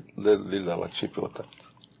uki le lila wa chipi otat.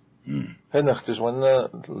 Henachtis wana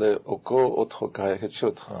le oko otro kaya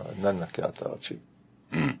hetchotra nana kiata chip.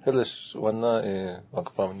 Heles wana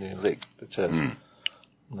wakpamni lake betel.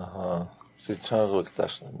 Na sitchan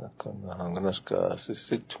ruktas na nganaska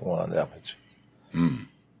sitchwan yapech.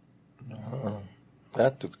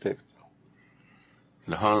 Dat took tek.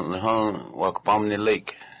 Lehan wakpamni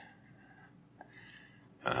lake.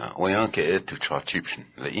 Oyanke etu chachipshin.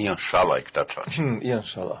 Le ian shala ikta chachip. Ian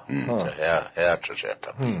shala. Her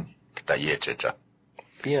chacheta. Kita yechecha.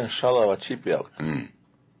 Ian shala wa chipi out.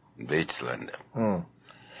 Beitslande.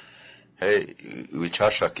 Hey, we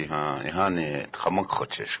chasha ki ha ihane tchamak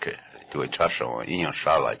khocheshke. Tu chasha wa ian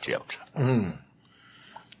shala chiapcha.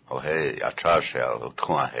 Oh hey, a chasha al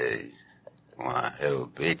twa hey. Wa hey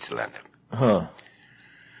Beitslande.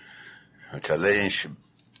 Challenge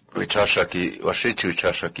وشاشكي وشيتشو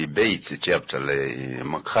شاشكي بيت جبت لي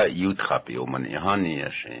مقا يوتخابي ومن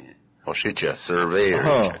يهاني شيء وشيتشا سيرفير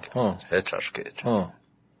هتشاشكي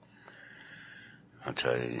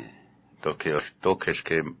هتشاي توكش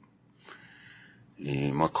كي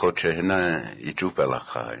مقوتش هنا يجوب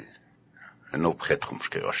لخاي انو بخدخمش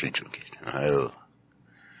كي وشيتشو كي هل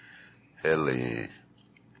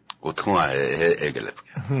وتخوا اجلب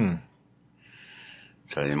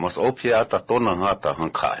شاي مس اوبيا تا تونا هاتا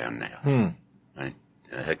هنكا يعني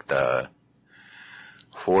هكتا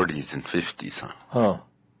 40s and 50s ها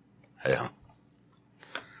ja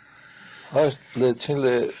هاش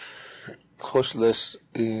لتشيل خوش لس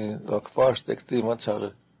وقت فارستك دي ما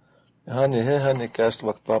تشغل هاني كاست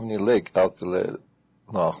وقت بامني ليك اوت ل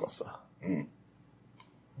ناخصا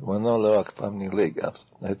وانا لو وقت بامني ليك اوت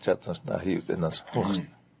هتشاتنس ناهيوت الناس خوش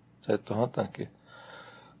سيت هانتانكي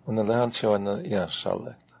وانا لهان شوانا يا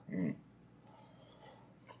شالك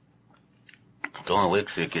طبعا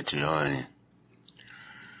ويكسي كيتشي هاي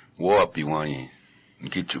وابي واي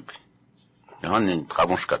كيتشوبي هاني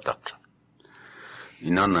تخابوش كتابت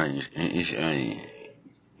إنانا إيش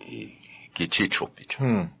كيتشوبي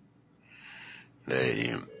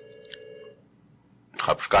لي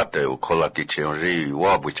تخابش كاتا وكولا كيتشي ونجي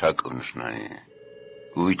وابي تشاكونش ناي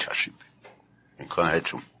ويتشاشيب إن كان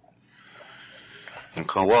هيتشوم إن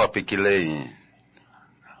كان وابي كيلي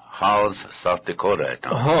هاوس ساوث داكوتا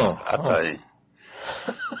أتا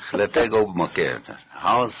خلتego بمكان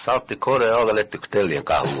هاوس ساوث داكوتا أغلى تكتلي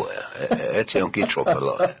كهوة اتشيون كيتشوب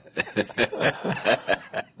الله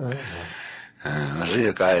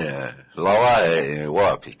جي كاي لواي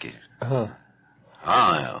وابيكي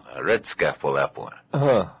ريد سكافول أبو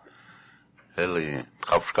اللي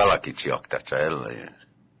تخافش كلا كيتشيوك تاتا اللي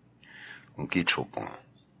كيتشوب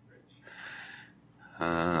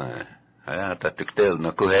تا تكتل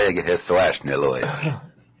نكو هيك هسواش نلوي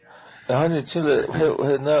هاني تشيل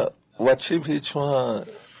هنا واتشيب هيتشوا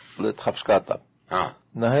لتخافش كاتا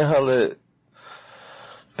نهاية هلا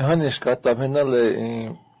هاني شكاتا هنا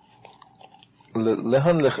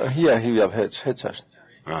لهان هي بهتش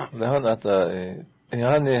لهان أتا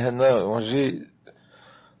هاني هنا وجي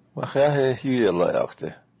وخياه هي الله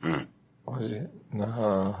يأخته وجي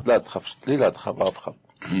نها لا تخافش لا تخاف أبخب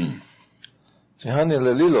هاني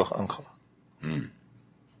لليلوخ أنخر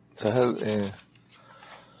سهل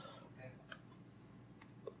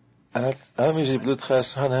أمي جيب لود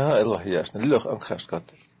خاص هنا الله ياشنا ليلوخ أنخر كات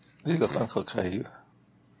ليلوخ أنخر خايو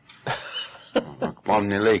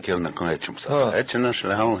مامني ليك يلنا كون هيتشم سا هيتشناش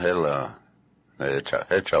لهون هلا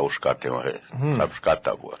هيتشا وشكاتي وهي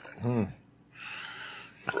لابشكاتا بوا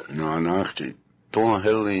أنا أختي طون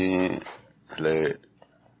هلي ل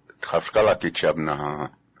تخافشكالا كيتشابنا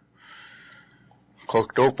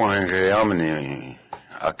كوكتوبان جيامني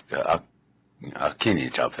أكيني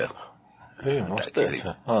جابل إيه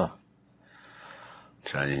مستعد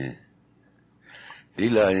شاي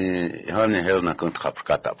إلا هاني هلنا كنت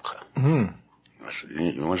خافشكاتا بخا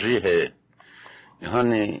مجيه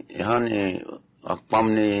هاني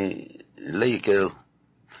أقامني ليكل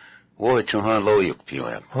ويتشوهان لو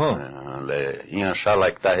يكبيوه لا إن شاء الله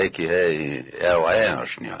كتاهيكي هاي أو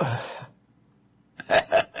عينشني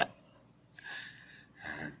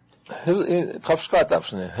هل تخافش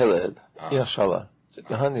كاتابشني هل إن شاء الله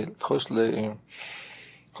هاني تخش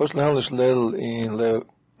هانش ليل إن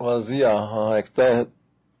لوازيا هاي كتاه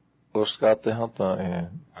وشكاته هاتا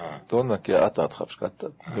تونا كي أتا تخافش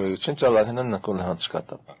كاتاب يشنش الله هنا نكون لهانش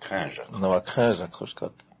كاتاب نوا كانجا تخش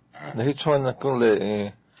كاتاب نهي شوان نكون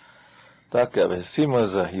ل تاكا بسيما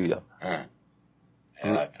زاهيا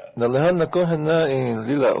نلهان نكون هنا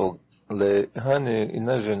ليلا أو لهاني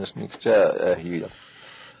إنجنس نكتا هيا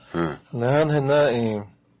لهان هنا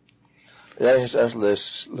يعني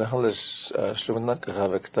أصلش لهانش شلونك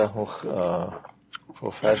غابكتا هوخ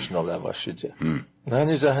professional أباشيجا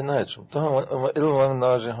لهاني زاهنا يجوم تهم إلوان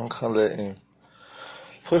ناجي هم خلي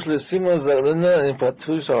توش لسيما زالنا إن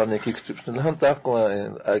باتوش على نكيكتب لهان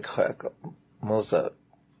تاقوا أيك خاك موزا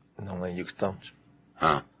نما يكتمش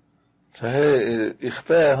فهي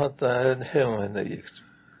إخفاء حتى هم هنا يكتب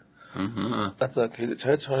أتا كده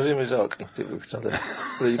شايد شونجي مجاك نكتب يكتب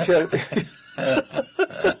ليكيا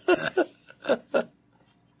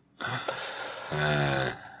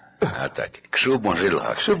أتاك كشوب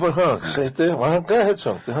مجيلها كشوب ها شايته ما هم كاه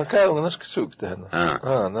هتشون هم كاه وناس كشوب تهنا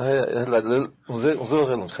أنا هلا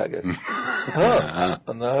زوغ الخاجة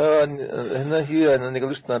أنا هنا هي أنا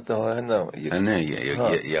نقولش نانته هنا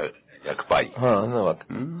يكباي أنا وقت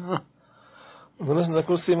وناس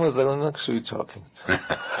نقول سيما زلنا كشوي talking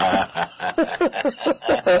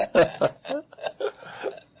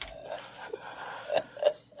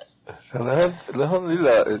فلان لهم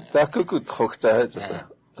ليلا تاكوكو تخوكتا هجتا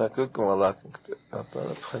تاكوكو ملاك أنت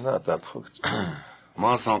تخنا تخوكتا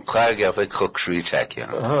ما صن قاعد في خوك شوي تاكي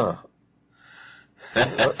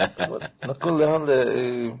نقول لهم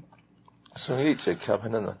سويت شيء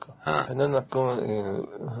هنا نكون هنا نكون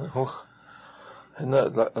هوخ هنا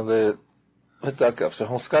ل هتاك أفسح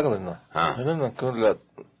هون سكالنا هنا نكون لا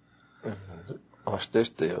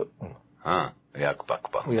أشتشتي وياك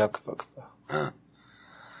بكبا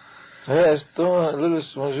هي استوى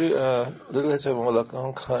للس مجي للس ملاك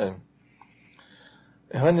هون خايم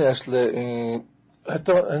هني أصل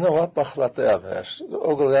حتى هنا وابخ لا تابعش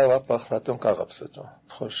أقول لا وابخ لا تنقابسته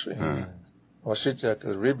تخش وشيت جاك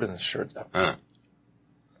الريبن شيرت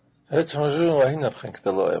هي تمجي وهنا بخنك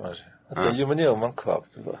تلو يا مجي حتى يومني ومن كواب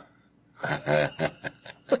تلو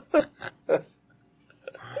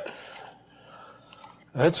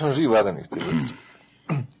هي تمجي وهذا نكتب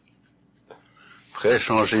Après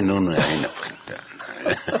changer non rien après.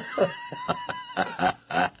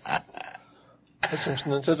 مش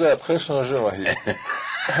ننتظر après changer وهي.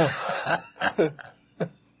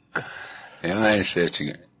 ما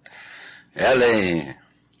يشتي. يلا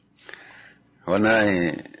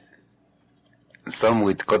وانا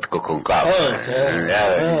سموت كتكو كونكاب.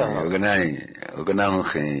 وغنا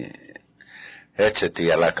مخي هتشتي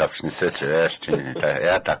يلا كابش نسيتش هتشتي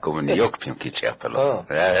يا تاكم نيوك بيمكي تشابلو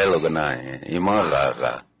يا لوغنا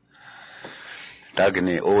يمارا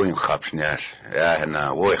تاغني اوين خابشنياش يا هنا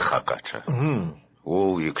وي خاكاتش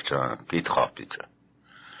او يكتا بيت خابيت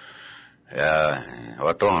يا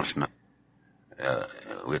واتونشنا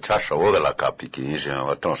ويتشاشا وغلا كابيكي نيجي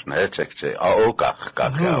واتونشنا هتشكتي اوكا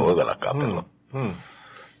كاكا وغلا كابلو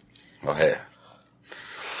وهي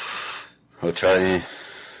وتشاي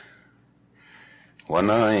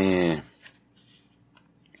وانا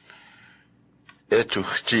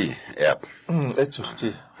اتوختي اب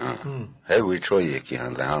اتوختي هاي ويتشوي كي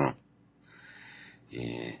هانلانو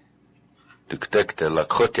تكتكت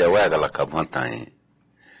لكوتيا واغا لكابانتاي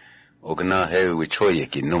وغنا هاي ويتشوي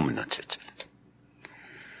كي نومنا تشت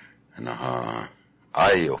انا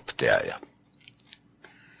اي اوبتايا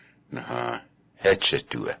انا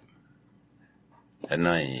هاتشتو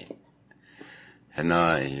انا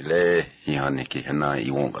هنا له يعني كي هنا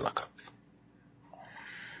يوم غلقة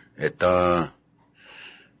إتا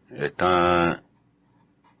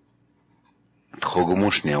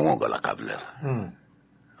تخوجموش نيوم غلقة بله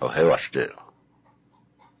أو هوا شتير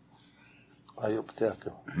أيوب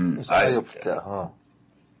تاعته أيوب تاعه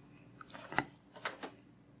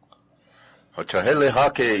وتهلي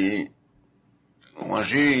هاكي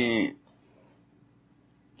وجي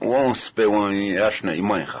وانس بواني أشنا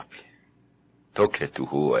إيمان خابي توكتو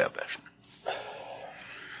هو يا باشنا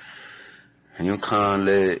يمكن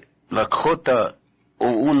لكوتا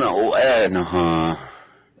وأنا وأنا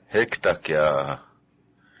هكتك يا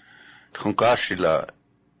تخنكاشي لا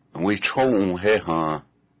ويشون هها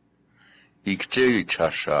يكتير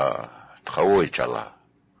تشاشا تخوي تشلا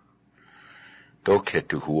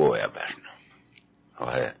توكتو هو يا باشنا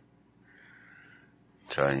وهي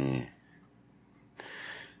تاني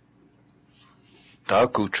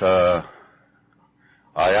تاكو تشا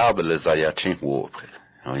Ayable zayachin wopre.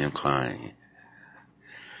 Rien craint.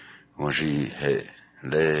 Onji he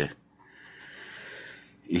le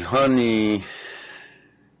ihani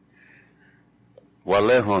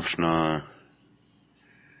wale honsna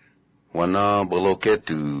wana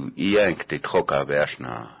bloketu iyank te troka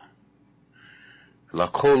versna. La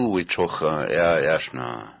kol wichocha yashna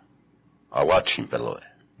awachin peloe.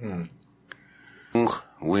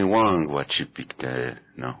 We wang wachipikte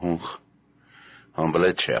na hunch.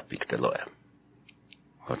 Ambleche apikte loe.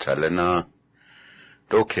 Hochalena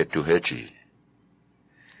toke tu hechi.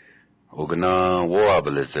 Ogna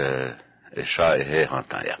woableze esha ehe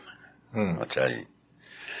hantayam. Hochai.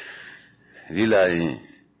 Vilai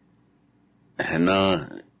hena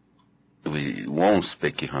we won't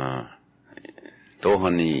speak ha.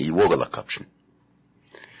 Tohani iwogala kapshin.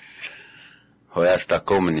 Hoyashta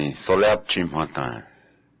komni soleapchim hantan.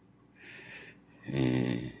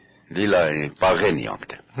 Lila pareni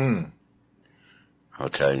ankte.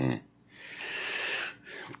 Hochai.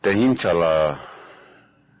 Te hinchala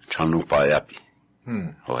chanupa yapi.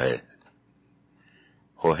 Hohe.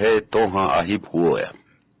 Hohe toha ahip huoya.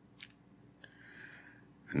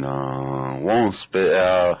 Na once pe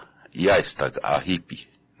yaistag ahipi.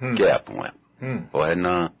 Geapumwe. Hohe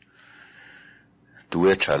na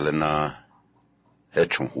tuechale na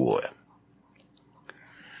hechun huoya.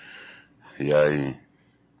 Yai.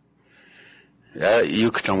 Ja,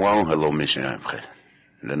 ik kan wel hello mission après.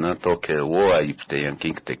 Lena toke wo aipte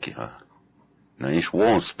yankink teki ha. Na is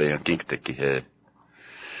wons pe yankink teki he.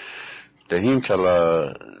 Tehim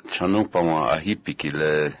chala chanupama ahipiki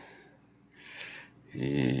le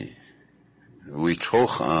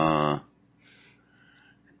wichoch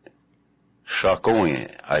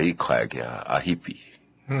shakoe aikhagia ahipi.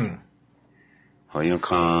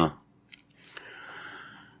 Hoyunkan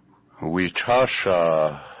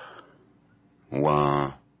wichasha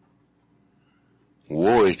wa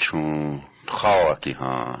woichun khawaki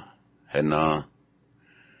ha hena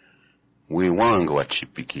we wang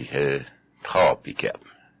wachipiki he khawapiki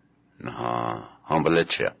na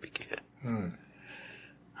hambaleche apiki he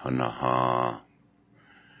hana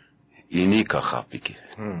inika khapiki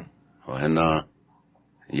hena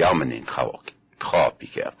yamanin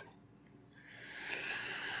khawapiki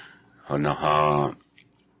hana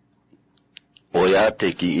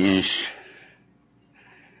oyate ki inch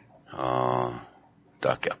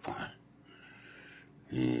takiapo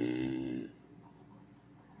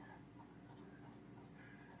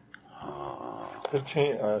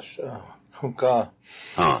Hunka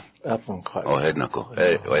apun kai. Oh, hednako.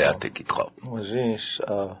 Oyate ki trop. Wazins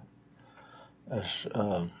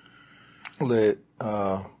le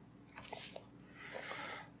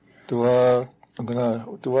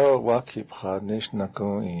tua waki pra nish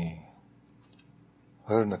nako I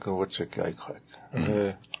her nako watche kai kai.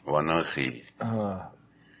 Wanachi.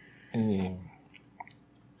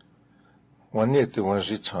 Wanneer tu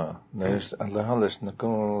wanjita, nes allehanles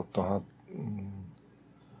nako toha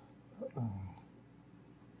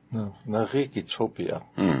na riki chopia.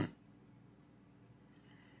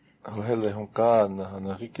 Hele honka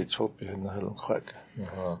na riki chopia na hele khak.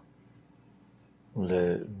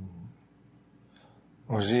 Le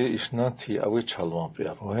Ozi isnati awichalwan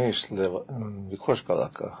pia. Oheis le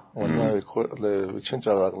vikoshkalaka. Wana le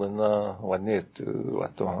vichinchalak le na wanet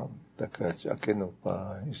wato taka akenu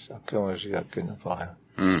pa is akeonji akenu pa.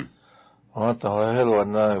 Ata hele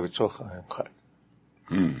wana vichocha khak.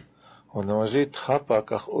 Ona ozi thapa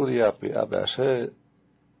ka uria pi abashe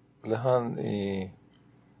lehan I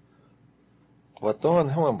waton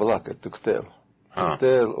hewan blaka tuktel.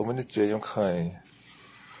 Tuktel omenitje yong khai.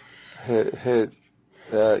 He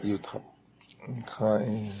Utah.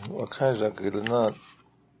 Kan jag gilna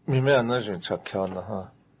mimea najun chakana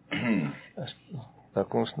ha. Da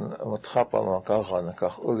kunstna wat khapa ma kagana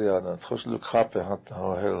kag uliana tkhuslu khape hat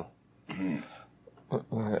hel.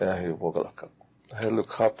 He bogalaka. Helu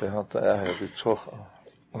khape hat he bichokh.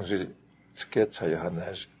 Onji sketcha ya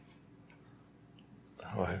hanaj.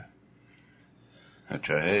 Hoye.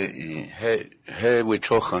 Acha he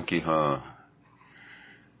bichokh ki ha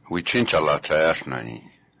we chinchala chayashnai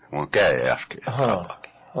one guy ask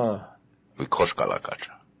we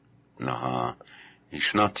koshkalakacha na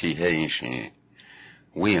ishnati heishi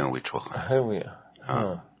we and we chocha he we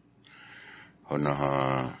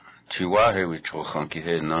ona chiwahe we chochan ki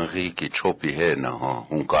he na riki chopi he na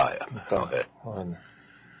hunkaya he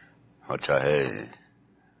hacha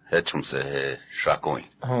he chumse he shakoin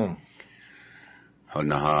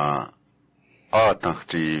ona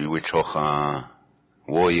atachti we chocha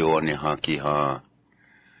Woyo ni haki ha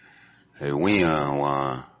wia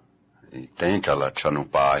wa tenchala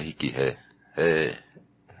chanupa hiki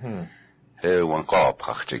he wan ka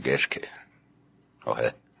prachte geske o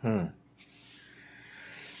he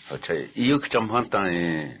Oche iuk chamhanta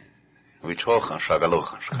vichokhan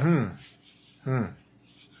shagalokhan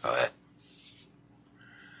o he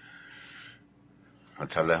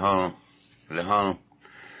Ocha lehan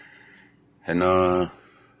hena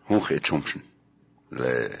huche chumschen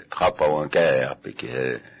le trapa wan gay apiki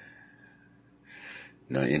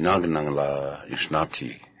na inagnang la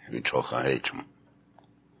isnati vichocha hechum.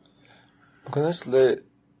 Konas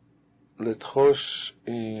le trosh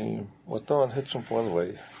I waton hechum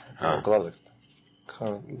polway. Gladek.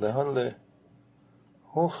 Kan le han le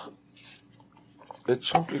hoch le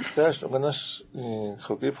chump iktash konas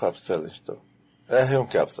khogib khapsel isto. Hem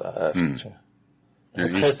kapsa.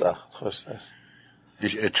 Kesach trosh.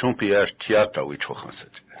 Is chumpi as theater which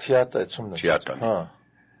hochset. Theater chumna. Theater.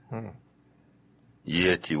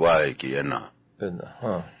 Ye tiwae ki ena.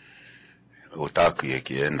 Otaku ye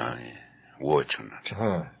ki ena wochuna.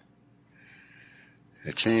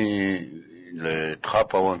 Echi le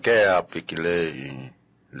trapa wanke apiki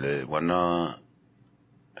le wana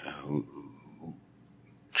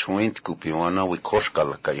chuint kupi wana wikoshka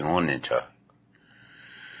la kayone cha.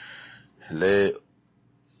 Le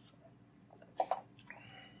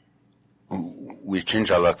we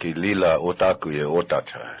change ki lila otaku ye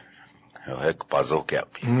otacha. He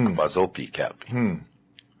pazopi kapi.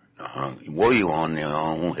 Woi on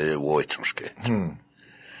he woi chunske.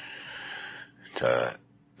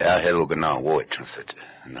 Ta helo gna woi chunset.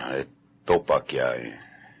 Na topa kia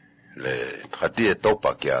le hatie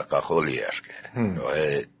topakia kaholiaske.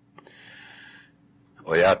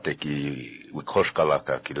 Oiate ki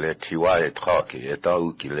wikoskalaka ki le tiwae traki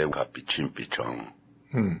etau ki le kapi chimpichong.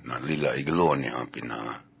 Na lila igloni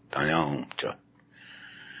hampina tanyamcha.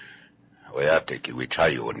 Oiate ki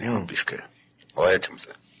wichayoni hampiske. Oetumse.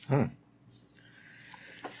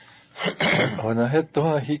 Ona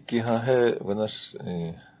hettoha hikki ha he venas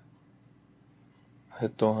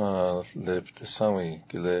hettoha le ptesawi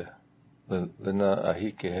ki le na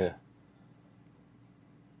ahiki he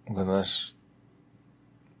venas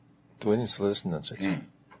tuenis lesna cheki.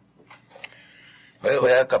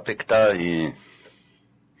 Oiaka pikta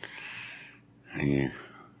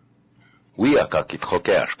Wiaka kit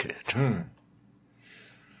hokeaske.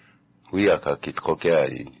 Wiaka kit hokea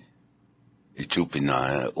I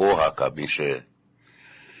chupina ohaka bishe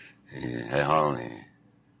han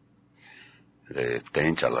le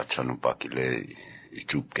tenchala chanupaki le I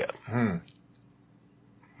chupke.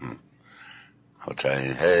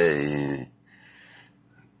 Hotai he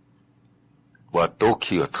wa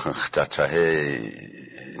Tokyo tchacha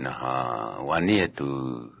he na wanie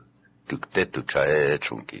tu tuktetu chae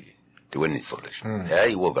chunki tueni solesh.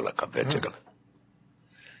 He wogala kapechegala.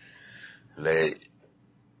 Le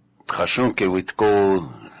Khashon ke witko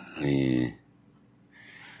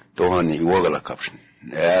tohani wogala kapshin.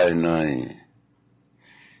 Na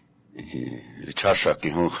chasha ki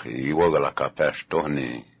hun wogala kapesh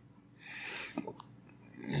tohani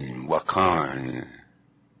wakan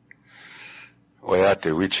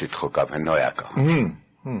oyate wichit khokap noyaka.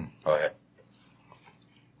 Oye.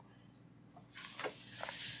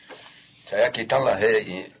 Saya kita lah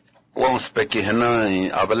he wong speki hena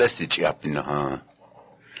abalesi chiapina ha.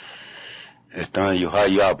 Estan yuha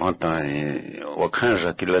ya bantan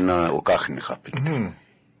wakanja kilena okakhni khapik.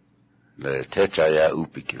 Le techa ya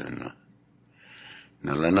upi kilena.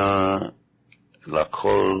 Na lena la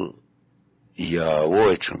kol ya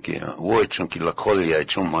woechunki la kol ya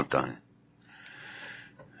chumatan.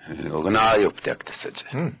 Ogna ayoptek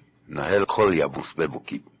teseje. Na hel kol ya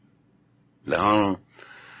busbebuki. Lehan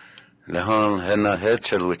hena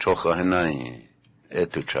hechel wichocha hena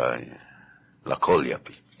etuchai la kol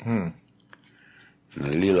yapi.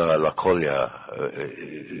 Lila la kolya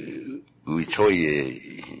wichoye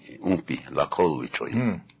umpi la kol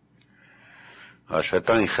wichoye.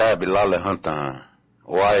 Ashetan khabi lale hanta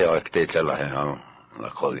waya ektechela he la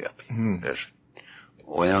kolya pi.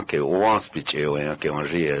 Oyan ke owan spiche oyan ke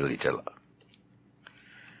anjie litela.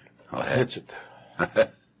 Hechet.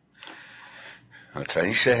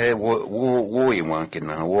 Achaishe he wo iwan ke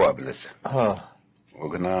na wo ablese.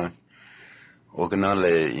 Ogna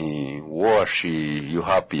le washi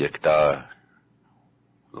yuhapi ekta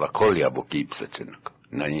la kolya bokipsechenak.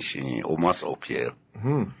 Na inshi omas opier.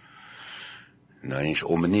 Na inshi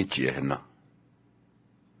omnichi hena.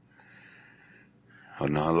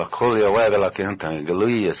 Ona la kolya wega la ke hanta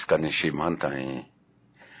galuyes kanishi manta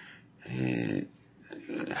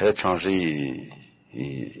he changi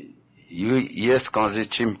yes kanji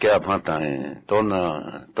chimke abhanta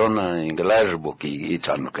tona inglês boki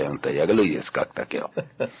ichan ke hanta yagaluyes kakta ke.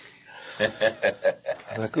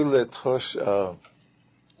 La kulle trosh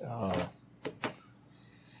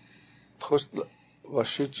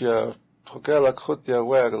washitja trokela khotja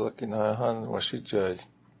wega la kina han washitja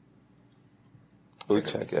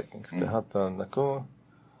uitjagekking te hata nako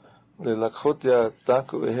le la khotja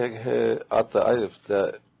taku he ata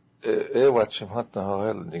ayfta watchim hata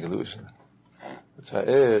hel niglusion ta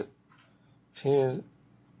tin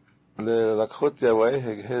le la khotja wa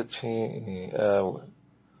he tin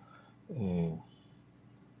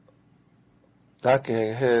tak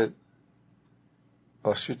he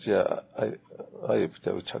washitja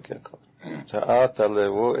ayfta uitjagekko ta ata le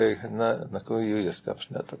wo na nako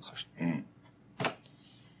yuyaskapsna ta khosh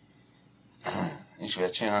Inch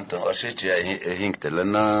vecin hanta ashitja hinkte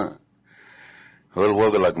lena hol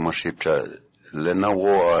wogalak mashipcha lena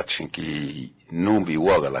wo achinki numbi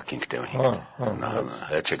wogalak hinkte na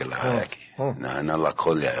hechegala haki na la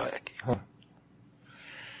kolya haki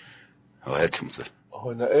o hechumse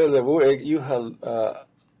hona ele wo yuhal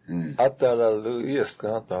atala luies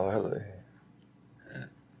kanta hele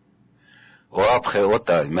o apre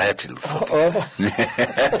ota metil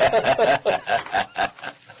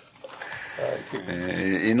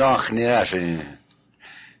Inachniash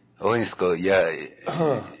Oinsko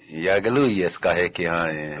ya galuyes ka heki ha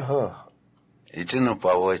itino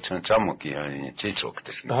pawo chamo ki ha chichok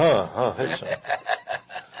tesna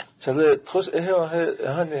Chale tros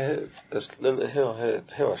hani le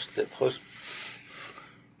he wasle tros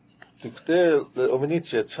tukte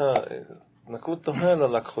omnitia cha nakuto hana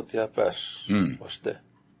la khotia pas waste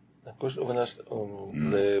Kus uvenas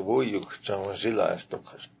le voiuk chan zila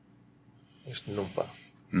estokas. Is numpa.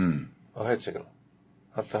 Ohetsekal.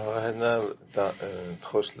 Hatta hena da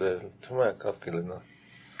tkhosle tma kafkelena.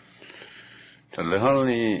 Talle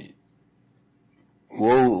halni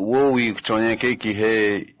voiuk chan ki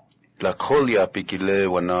he la kholia pikile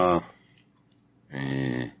wana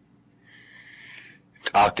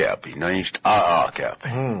Aakeapi, näistä aakeapi.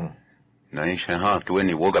 Näistä hän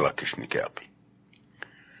tueni vogalakisnikeapi.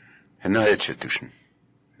 Hän näetsetysn.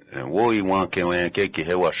 Voi vaan keki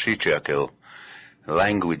he was sitjakel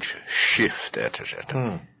language shift etäset.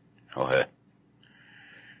 Ohe.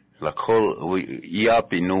 La kol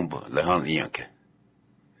iapi nub le han ianke.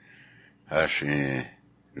 Äsi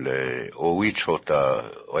le ovichota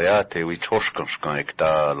ojate vichoskanskan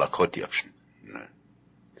ekta la kotiapsen.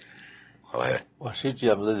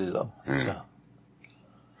 وشيجي عملي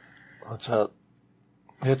أتا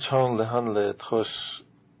هيتشان لهان لتخش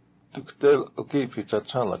تقدر أوكي في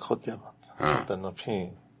تشان لك خد يا مان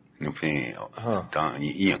تنبين تا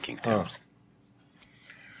يانكين تامس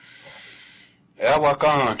أوا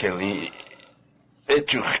كان كلي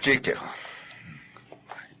اتشختيك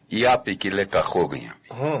يابي كله كخوغيا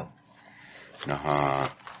نها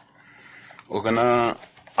وكنا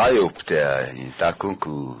أيوبتا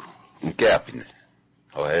تاكونكو Gapin.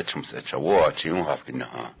 O etchums etcha watch you have been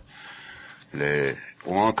le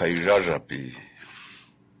one kai jajapi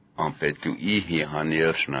en fait tu ihi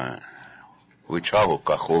haniosna which avo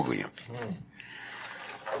ka khogi.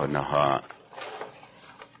 Ona ha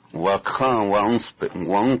wa khan wa un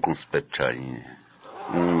specchai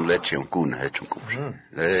un leche un kun hetchum kum.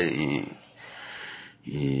 Le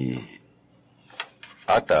I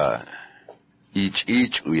ata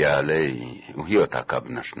each uyale uhiota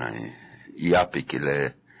kabnashna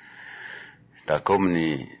yapikile ta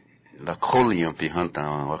komni la kholion pi hanta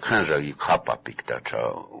wa khanja i khapa pikta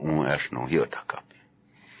cha un ashno hiota kap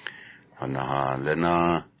ana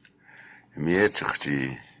lena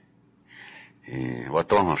mietchti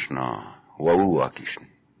watonshna wa uakishn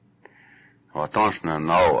watonshna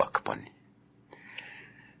nawakpani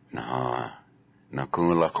na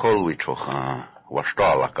kun la kholwi chokha wa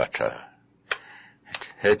stala kacha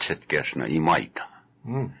Hetset kersna I maita.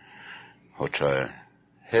 Hocha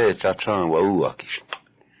hetachan wa uakis.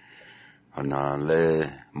 Ana le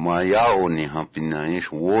maya oni hampina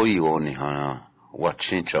ish woi oni ha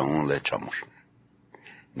wachincha un lechamos.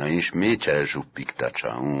 Na ish mecha jupikta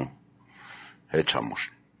cha un hechamos.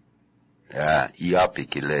 Ja,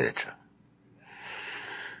 iapiki lecha.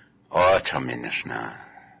 Acha mineshna.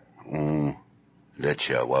 Un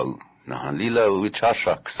lecha wa na lila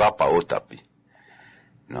wichasha ksapa otapi.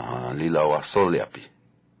 Na lila wa soliapi.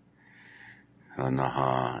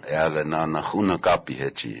 Na na khuna kapi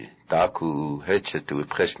hechi. Taku heche tu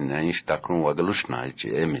presne ish takun wa galushna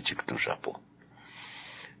hechi emechik tun shapo.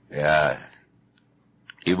 Ja,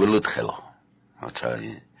 ibulut khelo.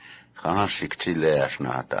 Achai. Khashik chile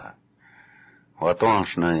ashnata.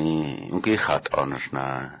 Watonshna unki khat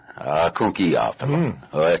onshna. Kunki apel.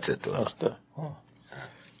 Oetsetu. Asta.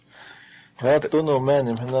 Ja, tunnu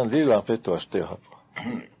menim hän lila petuaste hap.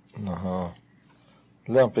 Aha.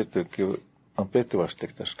 Lan petuki an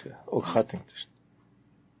petuastek taske. Og khatingtist.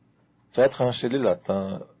 Zat khan shilila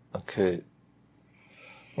ta ke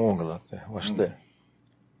onglate waste.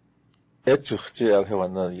 Etsukhti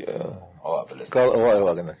alhewana kal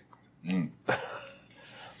oaagana.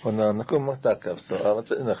 Ona nakum matakaf so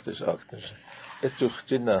avat inachtish aktish.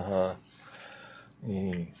 Etsukhtina ha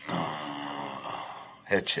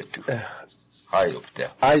Hetsetu.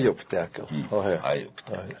 Ajopteakel.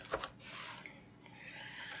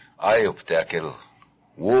 Ajopteakel.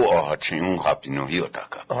 Wo ahatsin unhapinu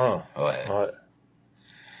hiotaka.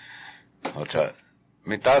 Ota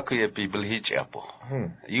mitaku ye people hichapo.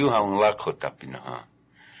 Yuha un lakhotapina ha.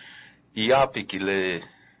 Iapikile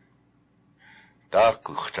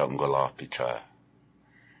taku chtangola picha.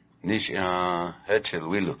 Nish hechel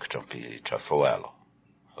wiluk champi cha soalo.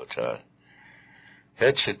 Ota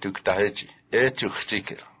Hetsetuk tahechi.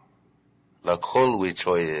 Etsukhtiker. La kholwi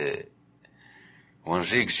choye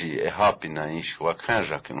wanjigji hapina ish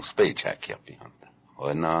wakanja kin spechak yapihanda.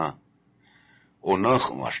 Ona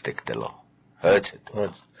khmashtektelo. Hetset.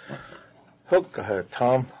 Hokka he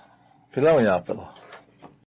tam pilaw yapelo.